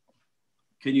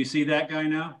can you see that guy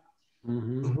now?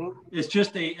 Mm-hmm. It's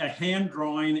just a hand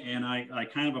drawing, and I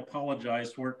kind of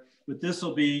apologize for it, but this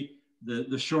will be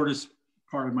the shortest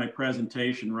part of my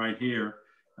presentation right here.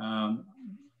 I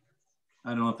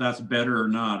don't know if that's better or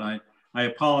not. I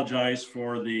apologize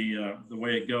for the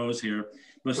way it goes here.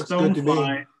 But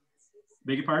stonefly,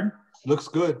 beg your pardon? Looks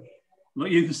good.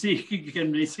 Look, you can see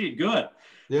it good.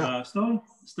 Yeah.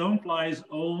 Stoneflies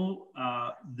owe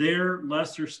their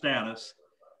lesser status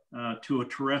to a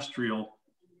terrestrial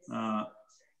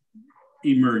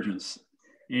emergence,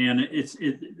 and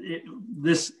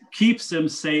this keeps them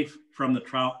safe from the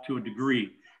trout to a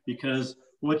degree, because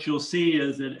what you'll see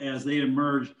is that as they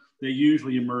emerge, they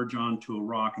usually emerge onto a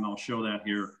rock, and I'll show that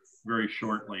here very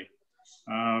shortly.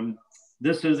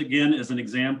 This is an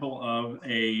example of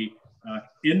a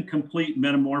incomplete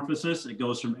metamorphosis. It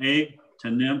goes from egg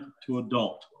to nymph to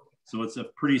adult. So it's a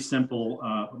pretty simple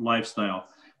lifestyle.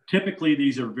 Typically,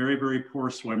 these are very, very poor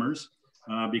swimmers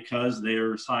because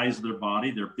their size of their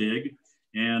body, they're big,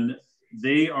 and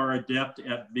they are adept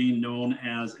at being known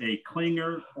as a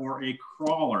clinger or a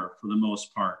crawler for the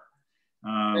most part.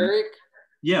 Eric?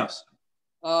 Yes.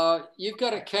 You've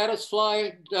got a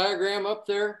caddisfly diagram up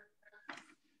there?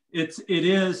 It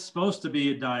is supposed to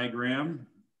be a diagram.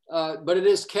 But it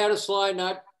is caddisfly,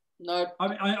 not.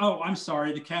 I'm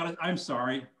sorry. I'm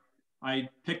sorry. I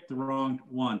picked the wrong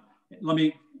one. Let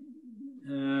me.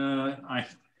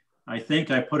 I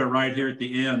think I put it right here at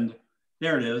the end.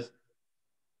 There it is.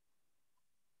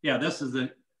 Yeah, this is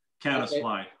the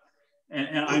caddisfly. Okay.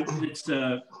 And it's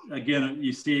again,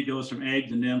 you see it goes from egg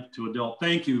to nymph to adult.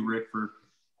 Thank you, Rick, for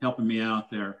helping me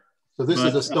out there. So this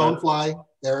is a stonefly,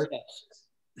 Eric?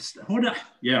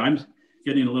 Yeah, I'm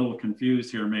getting a little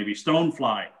confused here, maybe.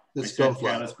 Stonefly. This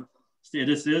stonefly.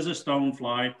 This is a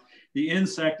stonefly. The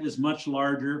insect is much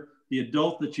larger. The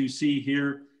adult that you see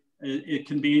here, it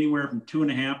can be anywhere from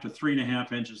 2.5 to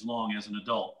 3.5 inches long as an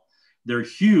adult. They're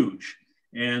huge,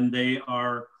 and they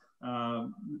are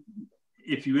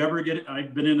if you ever get it,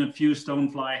 I've been in a few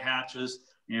stonefly hatches,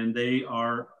 and they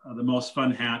are the most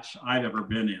fun hatch I've ever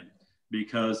been in,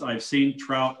 because I've seen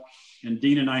trout, and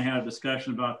Dean and I had a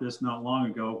discussion about this not long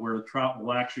ago, where the trout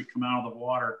will actually come out of the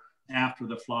water after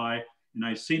the fly. And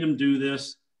I've seen them do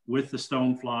this with the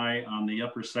stonefly on the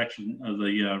upper section of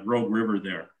the Rogue River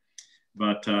there.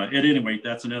 But at any rate,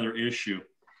 that's another issue.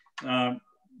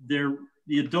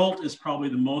 The adult is probably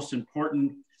the most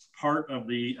important part of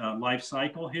the life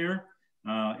cycle here.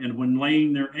 And when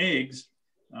laying their eggs,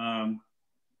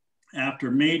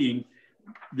 after mating,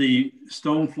 the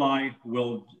stonefly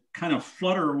will kind of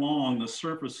flutter along the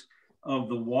surface of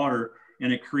the water,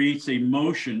 and it creates a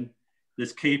motion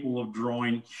that's capable of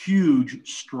drawing huge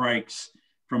strikes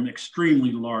from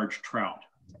extremely large trout.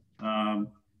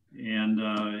 Given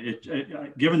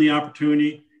the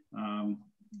opportunity,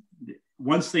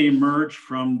 once they emerge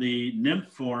from the nymph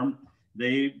form,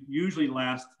 they usually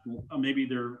last, maybe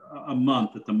they're a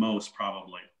month at the most,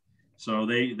 probably. So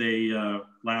they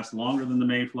last longer than the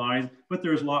mayflies, but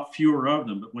there's a lot fewer of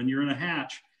them. But when you're in a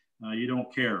hatch, you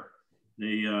don't care.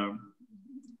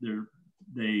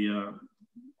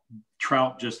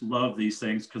 Trout just love these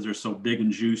things because they're so big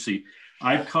and juicy.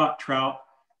 I've caught trout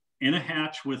in a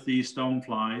hatch with these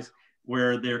stoneflies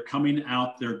where they're coming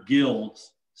out their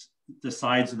gills, the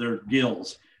sides of their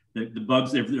gills. The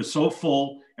bugs, they're so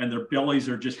full, and their bellies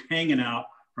are just hanging out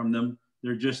from them.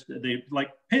 They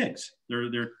like pigs.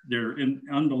 They're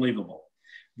unbelievable.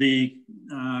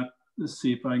 Let's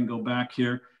see if I can go back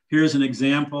here. Here's an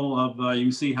example of, you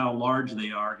can see how large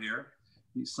they are here.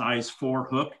 Size 4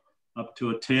 hook up to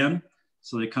a 10.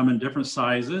 So they come in different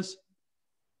sizes.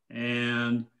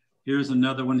 And here's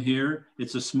another one here.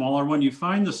 It's a smaller one. You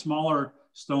find the smaller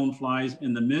stoneflies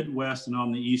in the Midwest and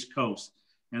on the East Coast.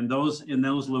 And those in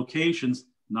those locations,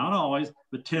 not always,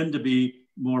 but tend to be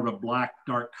more of a black,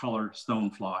 dark color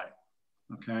stonefly.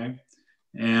 Okay.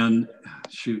 And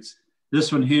shoots.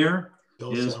 This one here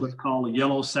is what's called a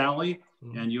yellow Sally.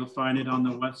 And you'll find it on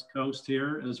the West Coast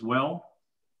here as well.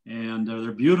 And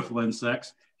they're beautiful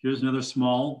insects. Here's another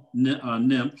small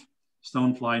nymph,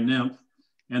 stonefly nymph.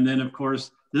 And then, of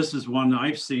course, this is one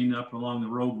I've seen up along the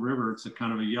Rogue River. It's a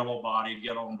kind of a yellow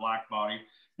and black body.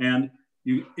 And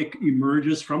it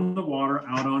emerges from the water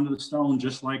out onto the stone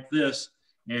just like this.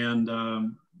 And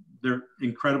they're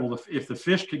incredible. If the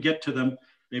fish could get to them,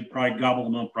 they'd probably gobble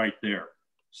them up right there.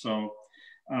 So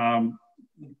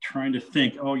trying to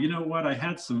think, oh, you know what? I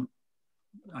had some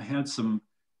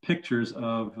pictures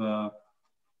of,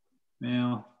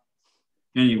 well,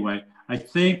 anyway, I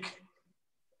think,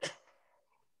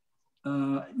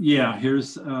 yeah,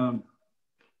 here's, well,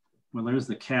 there's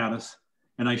the caddis,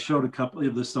 and I showed a couple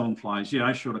of the stoneflies. Yeah,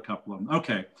 I showed a couple of them.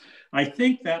 Okay, I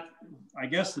think that, I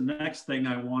guess the next thing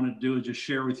I want to do is just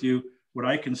share with you what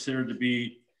I consider to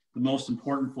be the most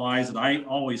important flies that I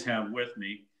always have with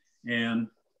me. And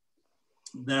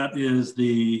that is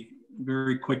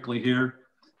very quickly here,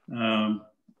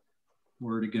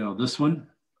 where to go? This one,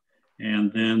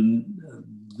 and then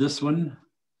this one,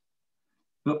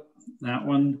 oh, that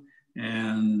one,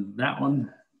 and that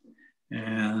one,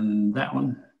 and that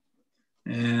one,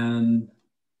 and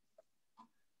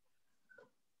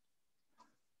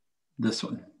this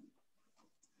one.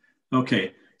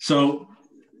 Okay, so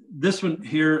this one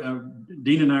here,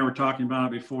 Dean and I were talking about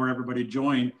it before everybody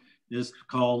joined, is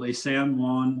called a San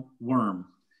Juan worm.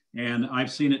 And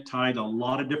I've seen it tied a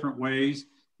lot of different ways,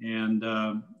 and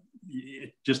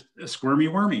it just a squirmy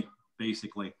wormy,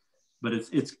 basically. But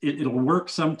it'll work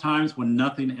sometimes when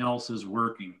nothing else is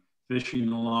working. Fishing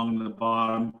along the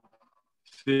bottom,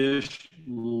 fish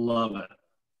love it,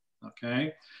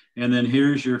 okay? And then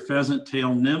here's your pheasant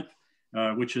tail nymph,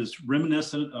 which is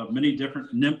reminiscent of many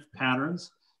different nymph patterns.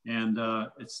 And I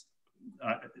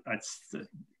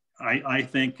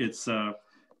think it's an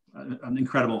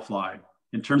incredible fly.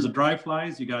 In terms of dry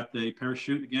flies, you got the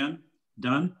parachute again,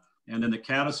 done. And then the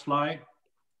caddis fly,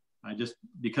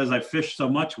 because I fished so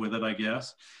much with it, I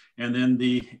guess. And then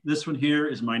this one here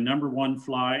is my #1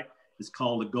 fly. It's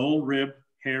called the gold rib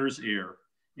hare's ear.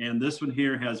 And this one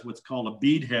here has what's called a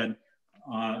bead head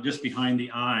just behind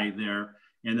the eye there.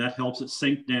 And that helps it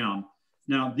sink down.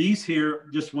 Now these here,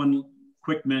 just one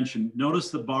quick mention,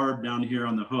 notice the barb down here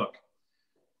on the hook.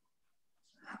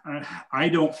 I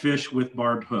don't fish with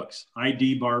barbed hooks. I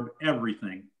debarb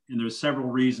everything. And there's several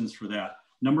reasons for that.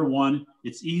 #1,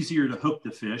 it's easier to hook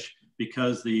the fish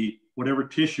because whatever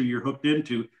tissue you're hooked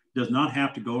into does not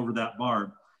have to go over that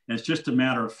barb. And it's just a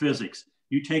matter of physics.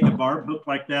 You take a barb hook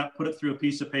like that, put it through a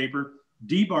piece of paper,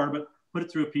 debarb it, put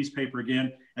it through a piece of paper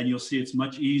again, and you'll see it's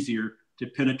much easier to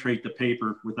penetrate the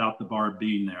paper without the barb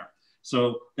being there.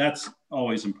 So that's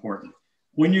always important.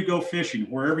 When you go fishing,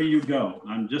 wherever you go,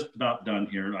 I'm just about done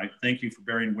here. I thank you for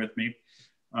bearing with me.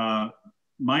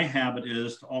 My habit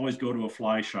is to always go to a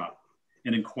fly shop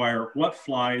and inquire what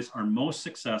flies are most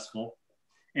successful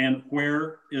and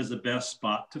where is the best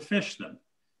spot to fish them.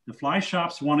 The fly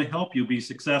shops want to help you be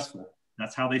successful.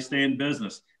 That's how they stay in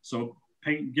business. So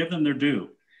give them their due.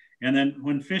 And then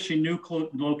when fishing new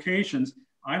locations,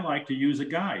 I like to use a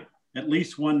guide at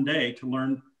least one day to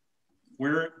learn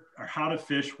where or how to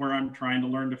fish where I'm trying to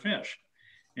learn to fish.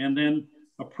 And then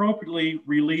appropriately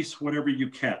release whatever you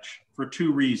catch for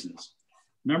two reasons.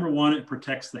 Number one, it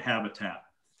protects the habitat.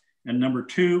 And number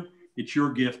two, it's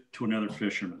your gift to another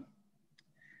fisherman.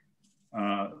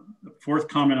 The fourth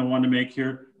comment I want to make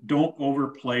here, don't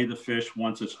overplay the fish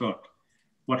once it's hooked.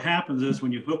 What happens is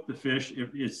when you hook the fish,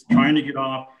 it's trying to get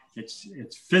off, it's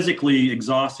physically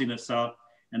exhausting itself,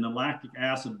 and the lactic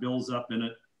acid builds up in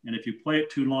it. And if you play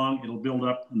it too long, it'll build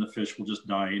up and the fish will just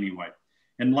die anyway.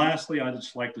 And lastly, I'd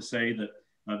just like to say that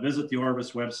visit the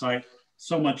Orvis website,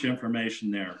 so much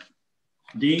information there.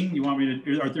 Dean, you want me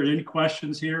to, are there any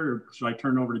questions here or should I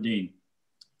turn over to Dean?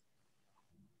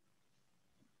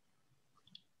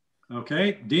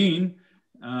 Okay, Dean,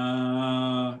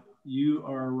 you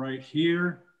are right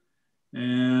here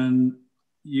and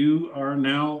you are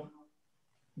now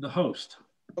the host.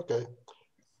 Okay.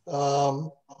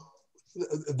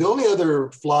 The only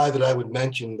other fly that I would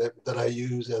mention that I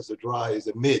use as a dry is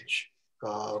a midge,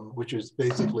 which is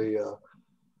basically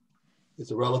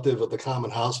it's a relative of the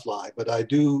common housefly. But I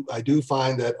do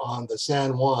find that on the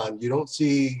San Juan, you don't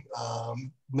see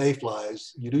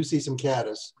mayflies. You do see some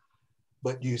caddis,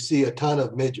 but you see a ton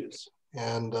of midges.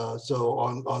 And so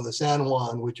on the San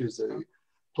Juan, which is the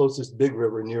closest big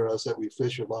river near us that we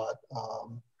fish a lot,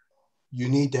 you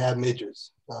need to have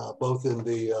midges, both in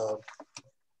the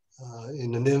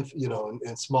nymph, you know,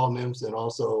 and small nymphs, and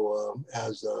also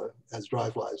as dry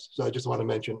flies. So I just want to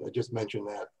mention,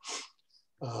 that.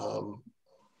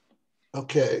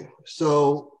 Okay,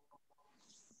 so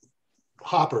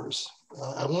hoppers.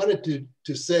 I wanted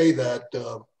to say that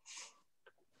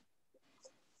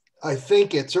I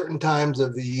think at certain times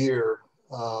of the year,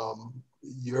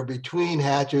 you're between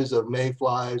hatches of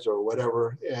mayflies or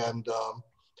whatever, and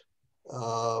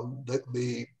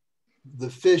the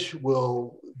fish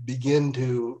will begin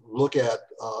to look at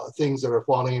things that are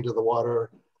falling into the water,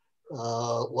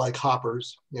 like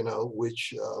hoppers, you know,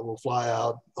 which will fly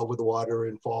out over the water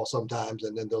and fall sometimes,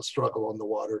 and then they'll struggle on the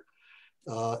water.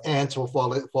 Ants will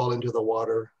fall into the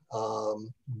water.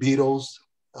 Beetles,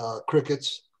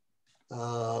 crickets,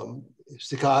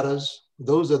 cicadas.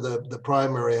 Those are the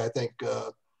primary, I think,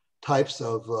 types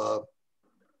of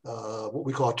what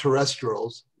we call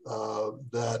terrestrials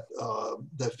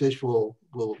that fish will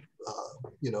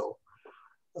you know,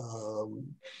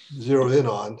 zero in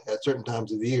on at certain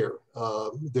times of the year.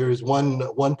 There's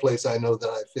one place I know that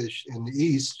I fish in the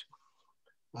east.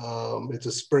 It's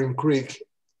a spring creek,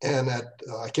 and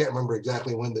I can't remember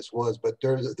exactly when this was, but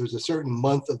there's a certain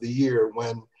month of the year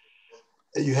when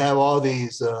you have all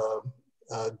these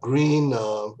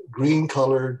green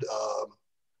colored,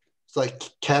 it's like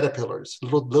caterpillars,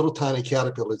 little tiny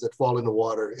caterpillars that fall in the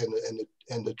water,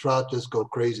 and the trout just go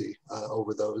crazy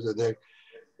over those, and they,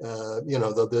 you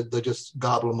know, they just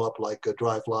gobble them up like a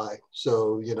dry fly.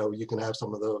 So, you know, you can have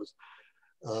some of those.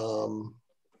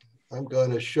 I'm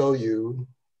going to show you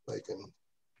if I can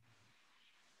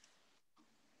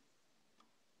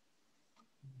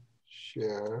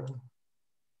share.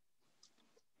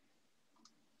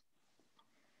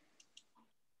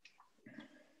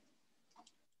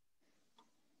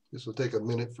 This will take a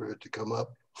minute for it to come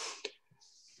up.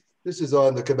 This is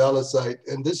on the Cabela site,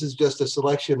 and this is just a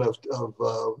selection of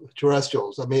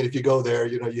terrestrials. I mean, if you go there,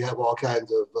 you know, you have all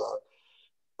kinds of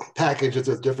packages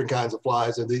of different kinds of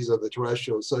flies, and these are the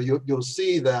terrestrials. So you'll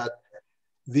see that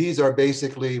these are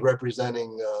basically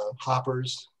representing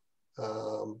hoppers,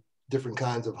 different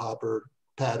kinds of hopper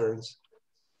patterns.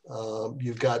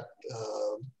 You've got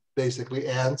basically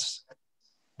ants,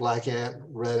 black ant,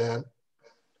 red ant,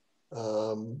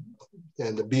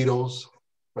 and the beetles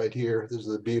right here. This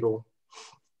is a beetle,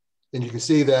 and you can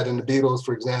see that in the beetles,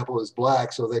 for example, is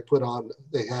black, so they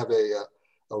have a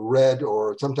red,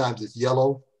 or sometimes it's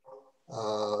yellow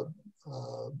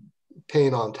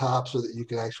paint on top so that you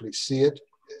can actually see it.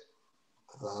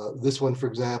 This one, for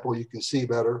example, you can see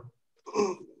better.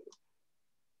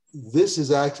 This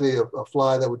is actually a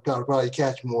fly that would probably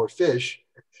catch more fish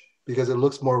because it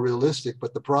looks more realistic,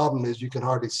 but the problem is you can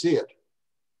hardly see it.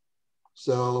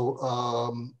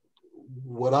 So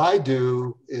what I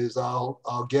do is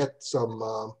I'll get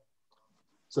some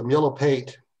yellow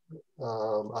paint.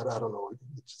 I don't know,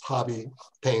 it's hobby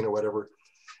paint or whatever,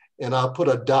 and I'll put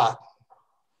a dot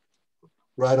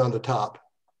right on the top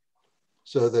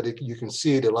so that you can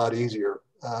see it a lot easier.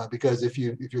 Because if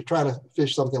you're trying to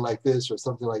fish something like this or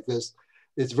something like this,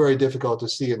 it's very difficult to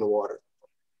see in the water.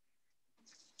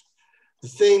 The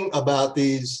thing about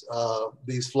these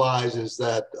flies is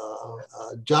that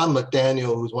John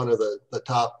McDaniel, who's one of the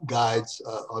top guides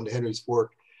on the Henry's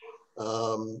Fork,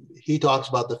 he talks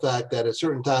about the fact that at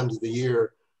certain times of the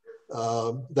year,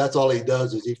 that's all he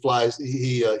does is he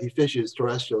fishes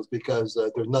terrestrials because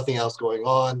there's nothing else going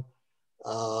on.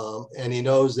 And he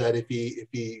knows that if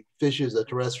he fishes a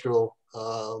terrestrial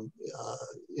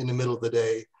in the middle of the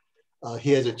day,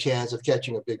 he has a chance of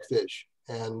catching a big fish.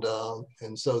 And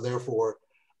so therefore,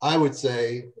 I would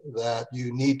say that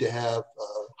you need to have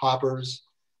hoppers,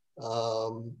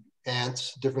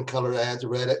 ants, different colored ants,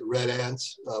 red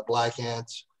ants, black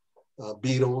ants,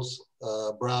 beetles,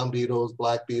 brown beetles,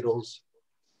 black beetles.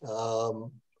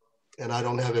 And I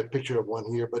don't have a picture of one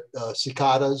here, but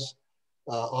cicadas.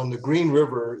 On the Green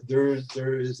River, there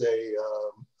is a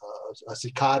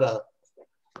cicada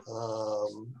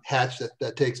hatch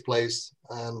that takes place,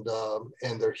 and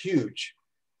they're huge.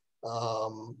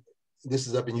 This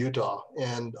is up in Utah,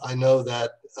 and I know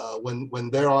that when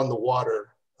they're on the water,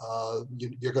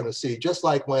 you're going to see, just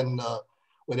like when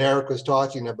Eric was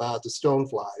talking about the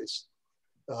stoneflies.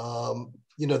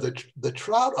 You know, the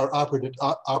trout are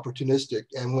opportunistic,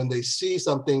 and when they see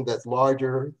something that's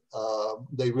larger,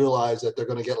 they realize that they're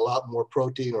going to get a lot more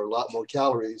protein or a lot more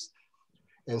calories.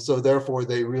 And so therefore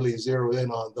they really zero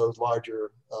in on those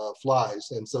larger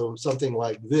flies. And so something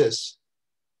like this,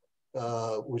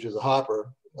 which is a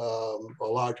hopper, a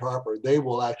large hopper, they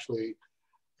will actually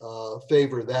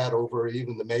favor that over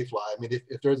even the mayfly. I mean,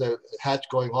 if there's a hatch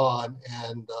going on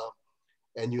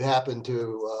and you happen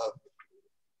to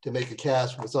make a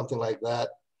cast with something like that,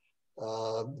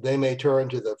 they may turn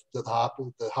to the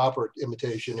hopper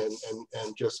imitation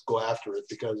and just go after it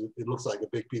because it looks like a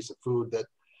big piece of food that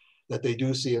they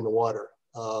do see in the water.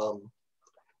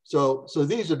 So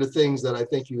these are the things that I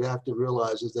think you have to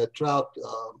realize is that trout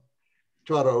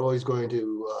are always going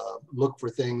to look for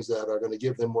things that are going to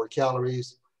give them more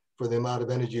calories for the amount of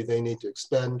energy they need to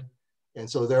expend. And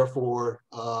so therefore,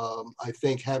 I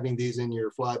think having these in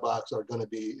your fly box are going to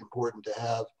be important to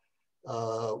have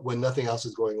when nothing else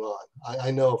is going on.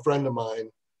 I know a friend of mine,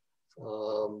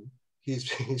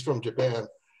 he's from Japan.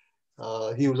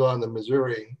 He was on the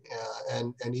Missouri,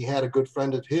 and he had a good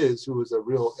friend of his who was a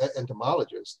real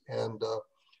entomologist, and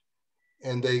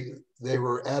they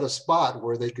were at a spot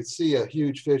where they could see a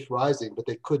huge fish rising, but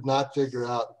they could not figure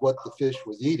out what the fish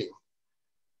was eating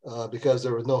because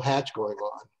there was no hatch going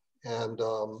on.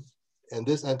 And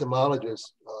this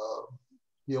entomologist,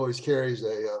 he always carries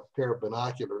a pair of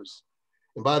binoculars.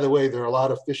 And by the way, there are a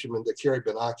lot of fishermen that carry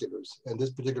binoculars, and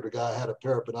this particular guy had a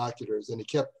pair of binoculars, and he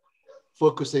kept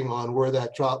focusing on where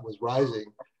that trout was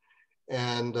rising.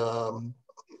 And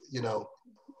you know,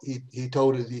 he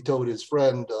told his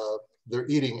friend, they're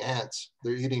eating ants.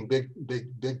 They're eating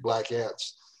big black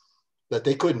ants that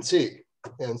they couldn't see.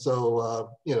 And so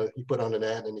you know, he put on an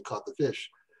ant and he caught the fish.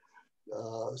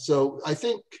 So I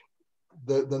think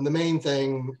the main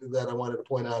thing that I wanted to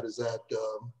point out is that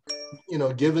you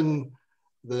know, given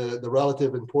the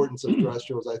relative importance of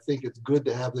terrestrials, I think it's good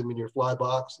to have them in your fly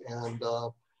box. And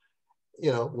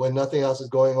you know, when nothing else is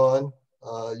going on,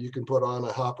 you can put on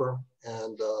a hopper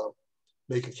and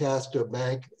make a cast to a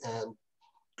bank, and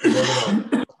you never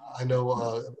know. I know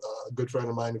a good friend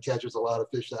of mine who catches a lot of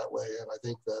fish that way, and I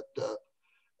think that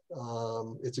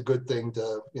it's a good thing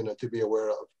to, you know, to be aware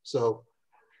of. So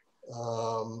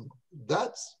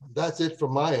that's it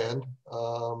from my end.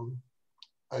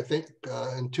 I think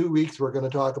in 2 weeks we're going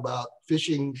to talk about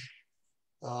fishing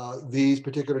these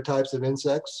particular types of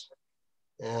insects,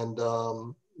 and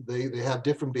they have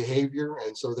different behavior,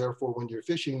 and so therefore when you're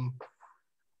fishing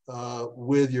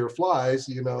with your flies,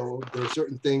 you know, there are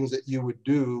certain things that you would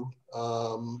do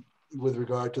with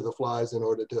regard to the flies in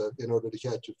order to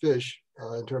catch a fish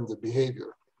in terms of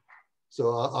behavior.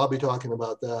 So I'll be talking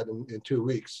about that in 2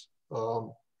 weeks.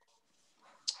 And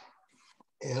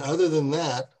other than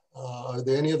that, are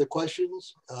there any other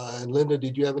questions? And Linda,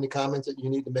 did you have any comments that you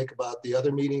need to make about the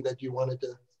other meeting that you wanted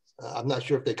to? I'm not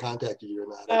sure if they contacted you or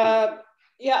not.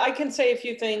 Yeah, I can say a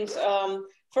few things.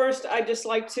 First, I'd just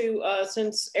like to,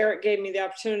 since Eric gave me the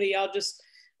opportunity, I'll just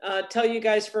tell you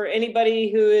guys, for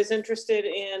anybody who is interested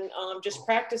in just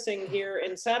practicing here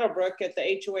in Saddlebrook at the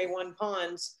HOA1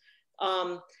 ponds,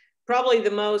 probably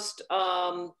the most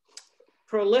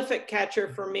prolific catcher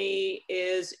for me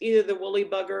is either the woolly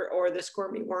bugger or the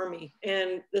squirmy wormy.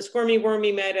 And the squirmy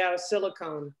wormy made out of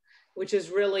silicone, which is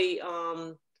really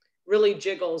really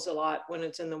jiggles a lot when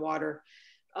it's in the water.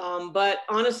 But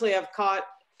honestly, I've caught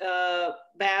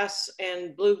bass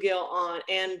and bluegill on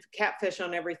and catfish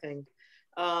on everything.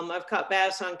 I've caught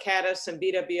bass on caddis and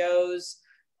BWOs,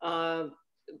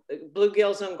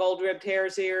 bluegills on gold-ribbed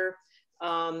hare's ear.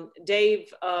 Dave,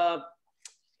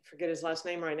 forget his last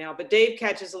name right now, but Dave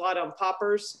catches a lot on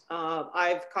poppers.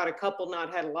 I've caught a couple,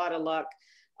 not had a lot of luck.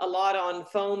 A lot on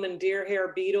foam and deer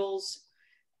hair beetles.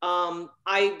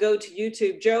 I go to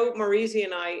YouTube. Joe Marisi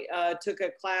and I took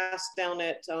a class down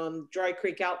at Dry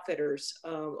Creek Outfitters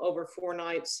over 4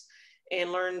 nights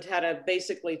and learned how to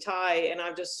basically tie, and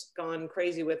I've just gone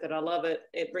crazy with it. I love it.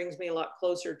 It brings me a lot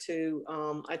closer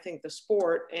to, I think, the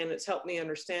sport, and it's helped me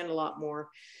understand a lot more.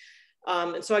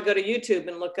 And so I go to YouTube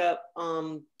and look up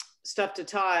stuff to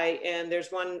tie, and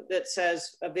there's one that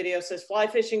says, a video says fly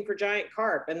fishing for giant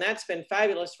carp, and that's been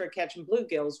fabulous for catching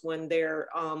bluegills when they're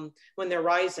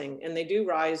rising, and they do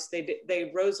rise.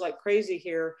 They rose like crazy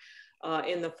here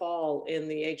in the fall in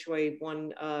the HOA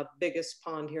 1 biggest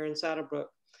pond here in Saddlebrook.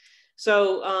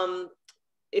 So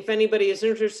if anybody is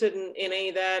interested in any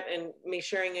of that and me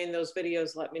sharing any of those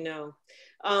videos, let me know.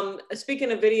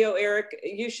 Speaking of video, Eric,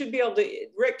 you should be able to,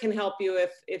 Rick can help you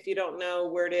if you don't know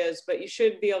where it is, but you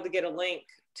should be able to get a link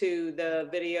to the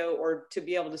video or to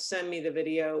be able to send me the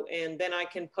video, and then I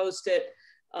can post it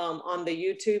on the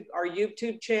YouTube, our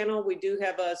YouTube channel. We do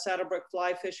have a Saddlebrook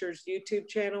Fly Fishers YouTube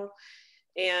channel,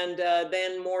 and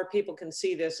then more people can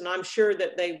see this, and I'm sure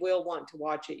that they will want to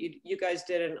watch it. You guys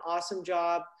did an awesome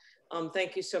job.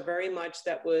 Thank you so very much.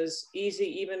 That was easy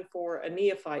even for a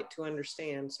neophyte to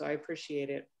understand, so I appreciate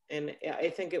it. And I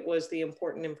think it was the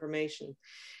important information.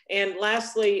 And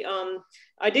lastly,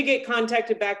 I did get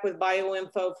contacted back with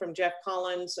bioinfo from Jeff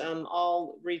Collins.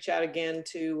 I'll reach out again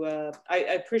to, I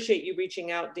appreciate you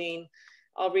reaching out, Dean.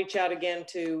 I'll reach out again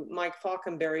to Mike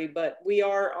Falconberry, but we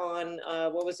are on,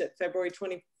 what was it, February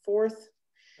 24th?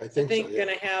 I think so, yeah.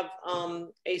 Gonna have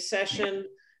a session,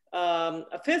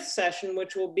 a 5th session,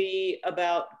 which will be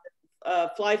about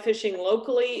fly fishing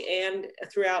locally and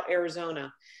throughout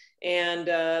Arizona. And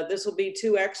this will be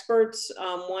 2 experts.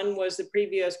 One was the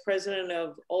previous president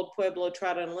of Old Pueblo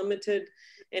Trout Unlimited,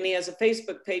 and he has a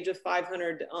Facebook page of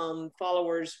 500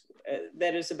 followers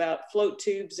that is about float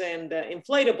tubes and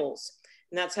inflatables.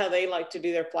 And that's how they like to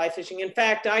do their fly fishing. In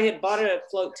fact, I had bought a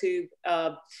float tube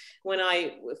when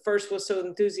I first was so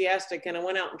enthusiastic, and I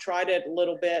went out and tried it a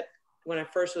little bit when I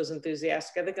first was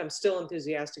enthusiastic. I think I'm still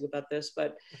enthusiastic about this,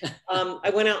 but I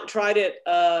went out and tried it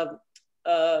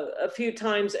a few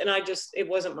times, and it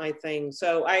wasn't my thing.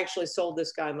 So I actually sold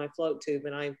this guy my float tube,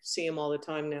 and I see him all the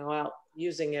time now out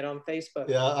using it on Facebook.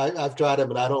 Yeah, I've tried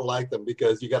them, and I don't like them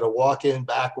because you got to walk in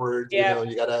backwards. Yeah. You know,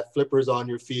 you got to have flippers on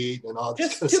your feet and all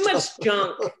this. Just too much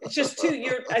junk. It's just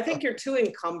I think you're too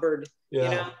encumbered. Yeah. You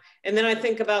know. And then I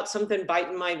think about something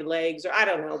biting my legs, or I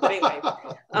don't know. But anyway,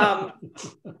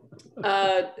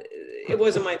 it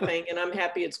wasn't my thing, and I'm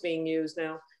happy it's being used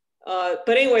now.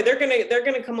 But anyway, they're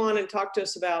gonna come on and talk to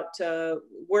us about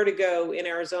where to go in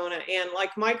Arizona. And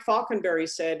like Mike Falconberry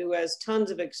said, who has tons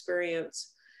of experience,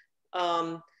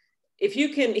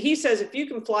 he says if you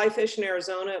can fly fish in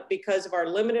Arizona because of our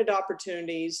limited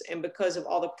opportunities and because of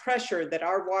all the pressure that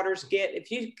our waters get,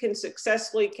 if you can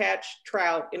successfully catch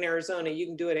trout in Arizona, you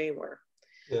can do it anywhere.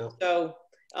 Yeah. So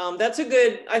I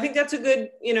think that's a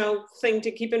good, thing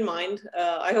to keep in mind.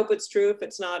 I hope it's true. If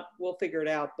it's not, we'll figure it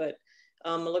out. But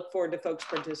I look forward to folks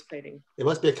participating. It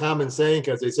must be a common saying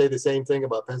because they say the same thing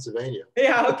about Pennsylvania.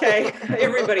 Yeah, okay.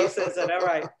 Everybody says that, all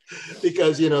right.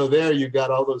 Because, there you've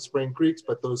got all those spring creeks,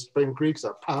 but those spring creeks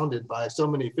are pounded by so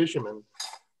many fishermen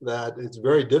that it's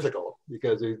very difficult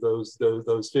because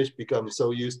those fish become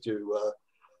so used to,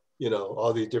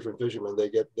 all these different fishermen, they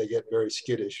get very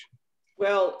skittish.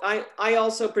 Well, I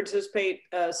also participate,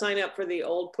 sign up for the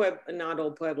not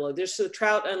Old Pueblo. There's the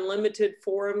Trout Unlimited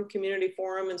forum, community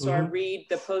forum. And so I read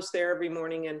the post there every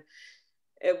morning. And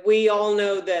we all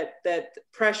know that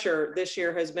pressure this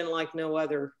year has been like no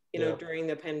other, during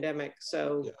the pandemic.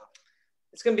 So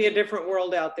it's going to be a different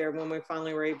world out there when we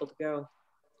finally were able to go.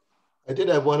 I did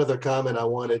have one other comment I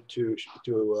wanted to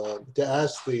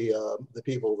ask the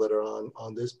people that are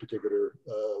on this particular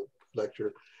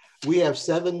lecture. We have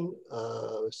 7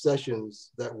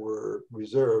 sessions that were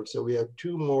reserved, so we have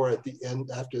 2 more at the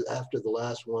end after the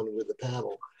last one with the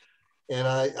panel. And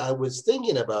I was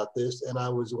thinking about this, and I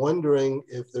was wondering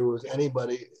if there was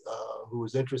anybody who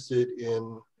was interested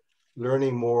in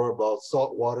learning more about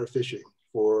saltwater fishing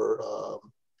for,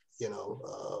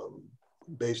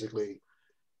 basically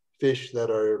fish that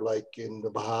are like in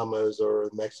the Bahamas or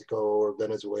Mexico or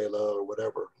Venezuela or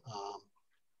whatever.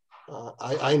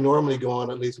 I normally go on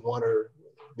at least 1 or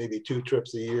maybe 2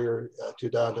 trips a year to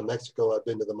down to Mexico. I've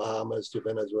been to the Bahamas, to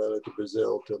Venezuela, to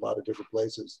Brazil, to a lot of different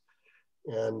places.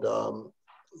 And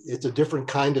it's a different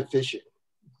kind of fishing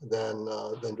than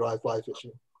dry fly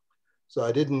fishing. So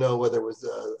I didn't know whether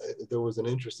there was an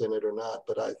interest in it or not,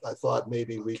 but I thought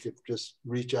maybe we could just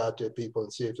reach out to people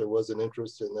and see if there was an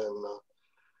interest, and then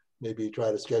maybe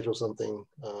try to schedule something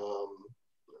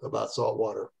about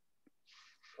saltwater.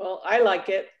 Well, I like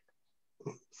it.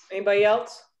 Anybody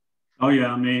else? Oh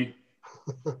yeah, me.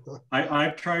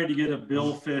 I've tried to get a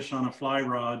billfish on a fly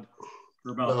rod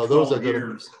for about 12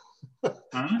 years.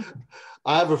 Huh?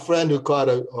 I have a friend who caught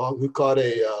a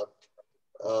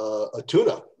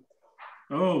tuna.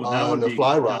 Oh, that on would the be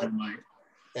fly rod. dynamite.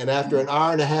 And after an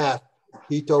hour and a half,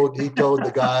 he told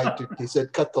the guy he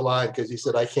said, cut the line, because he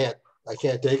said, I can't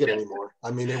take it anymore. I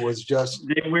mean, it was just,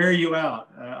 they wear you out.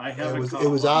 It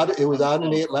was out in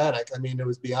the Atlantic. I mean, it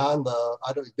was beyond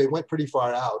they went pretty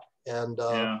far out, and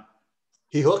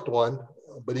he hooked one,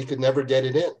 but he could never get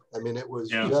it in. I mean, it was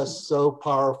just so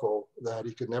powerful that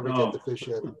he could never get the fish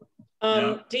in.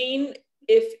 Dean,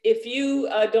 if you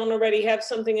don't already have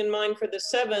something in mind for the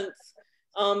 7th,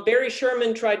 Barry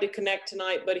Sherman tried to connect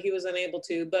tonight, but he was unable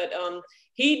to. But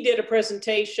he did a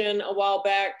presentation a while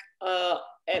back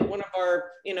at one of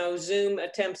our, Zoom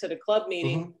attempts at a club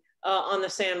meeting on the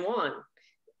San Juan,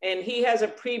 and he has a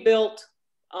pre-built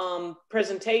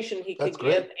presentation he could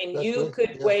give, and you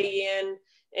could weigh in,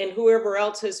 and whoever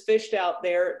else has fished out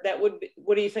there. That would be,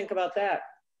 what do you think about that?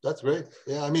 That's great.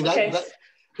 Yeah, I mean,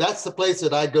 that's the place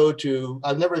that I go to.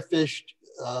 I've never fished.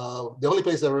 The only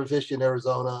place I've ever fished in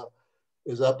Arizona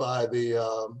is up by the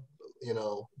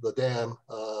dam,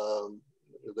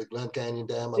 the Glen Canyon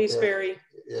Dam up Lee's there. Ferry.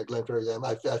 Yeah, Glen Ferry Dam.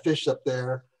 I fished up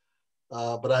there,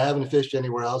 but I haven't fished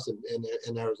anywhere else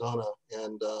in Arizona.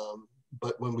 And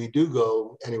but when we do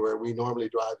go anywhere, we normally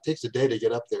drive. It takes a day to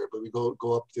get up there, but we go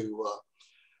up to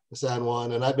the San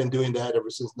Juan, and I've been doing that ever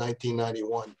since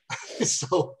 1991.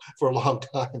 So for a long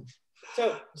time.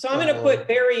 So I'm going to put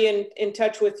Barry in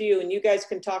touch with you, and you guys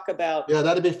can talk about. Yeah,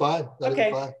 that'd be fine. That'd be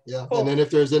fine. Yeah, cool. And then if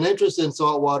there's an interest in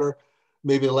saltwater,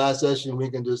 maybe the last session we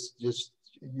can just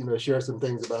share some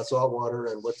things about saltwater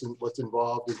and what's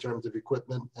involved in terms of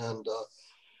equipment, and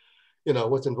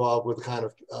what's involved with kind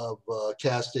of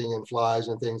casting and flies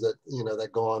and things that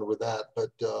that go on with that.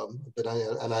 But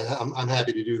I'm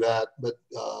happy to do that. But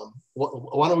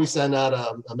why don't we send out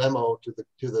a memo to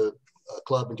the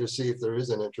club and just see if there is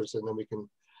an interest, and then we can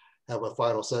have a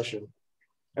final session.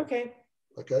 Okay.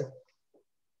 Okay.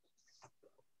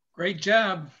 Great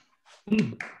job.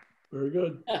 Very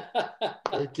good.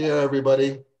 Take care,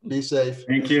 everybody. Be safe.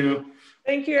 Thank you.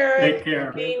 Thank you, Eric. Take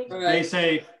care. Dean. Stay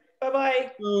safe.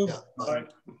 Bye-bye. Yeah, bye.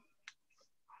 Bye.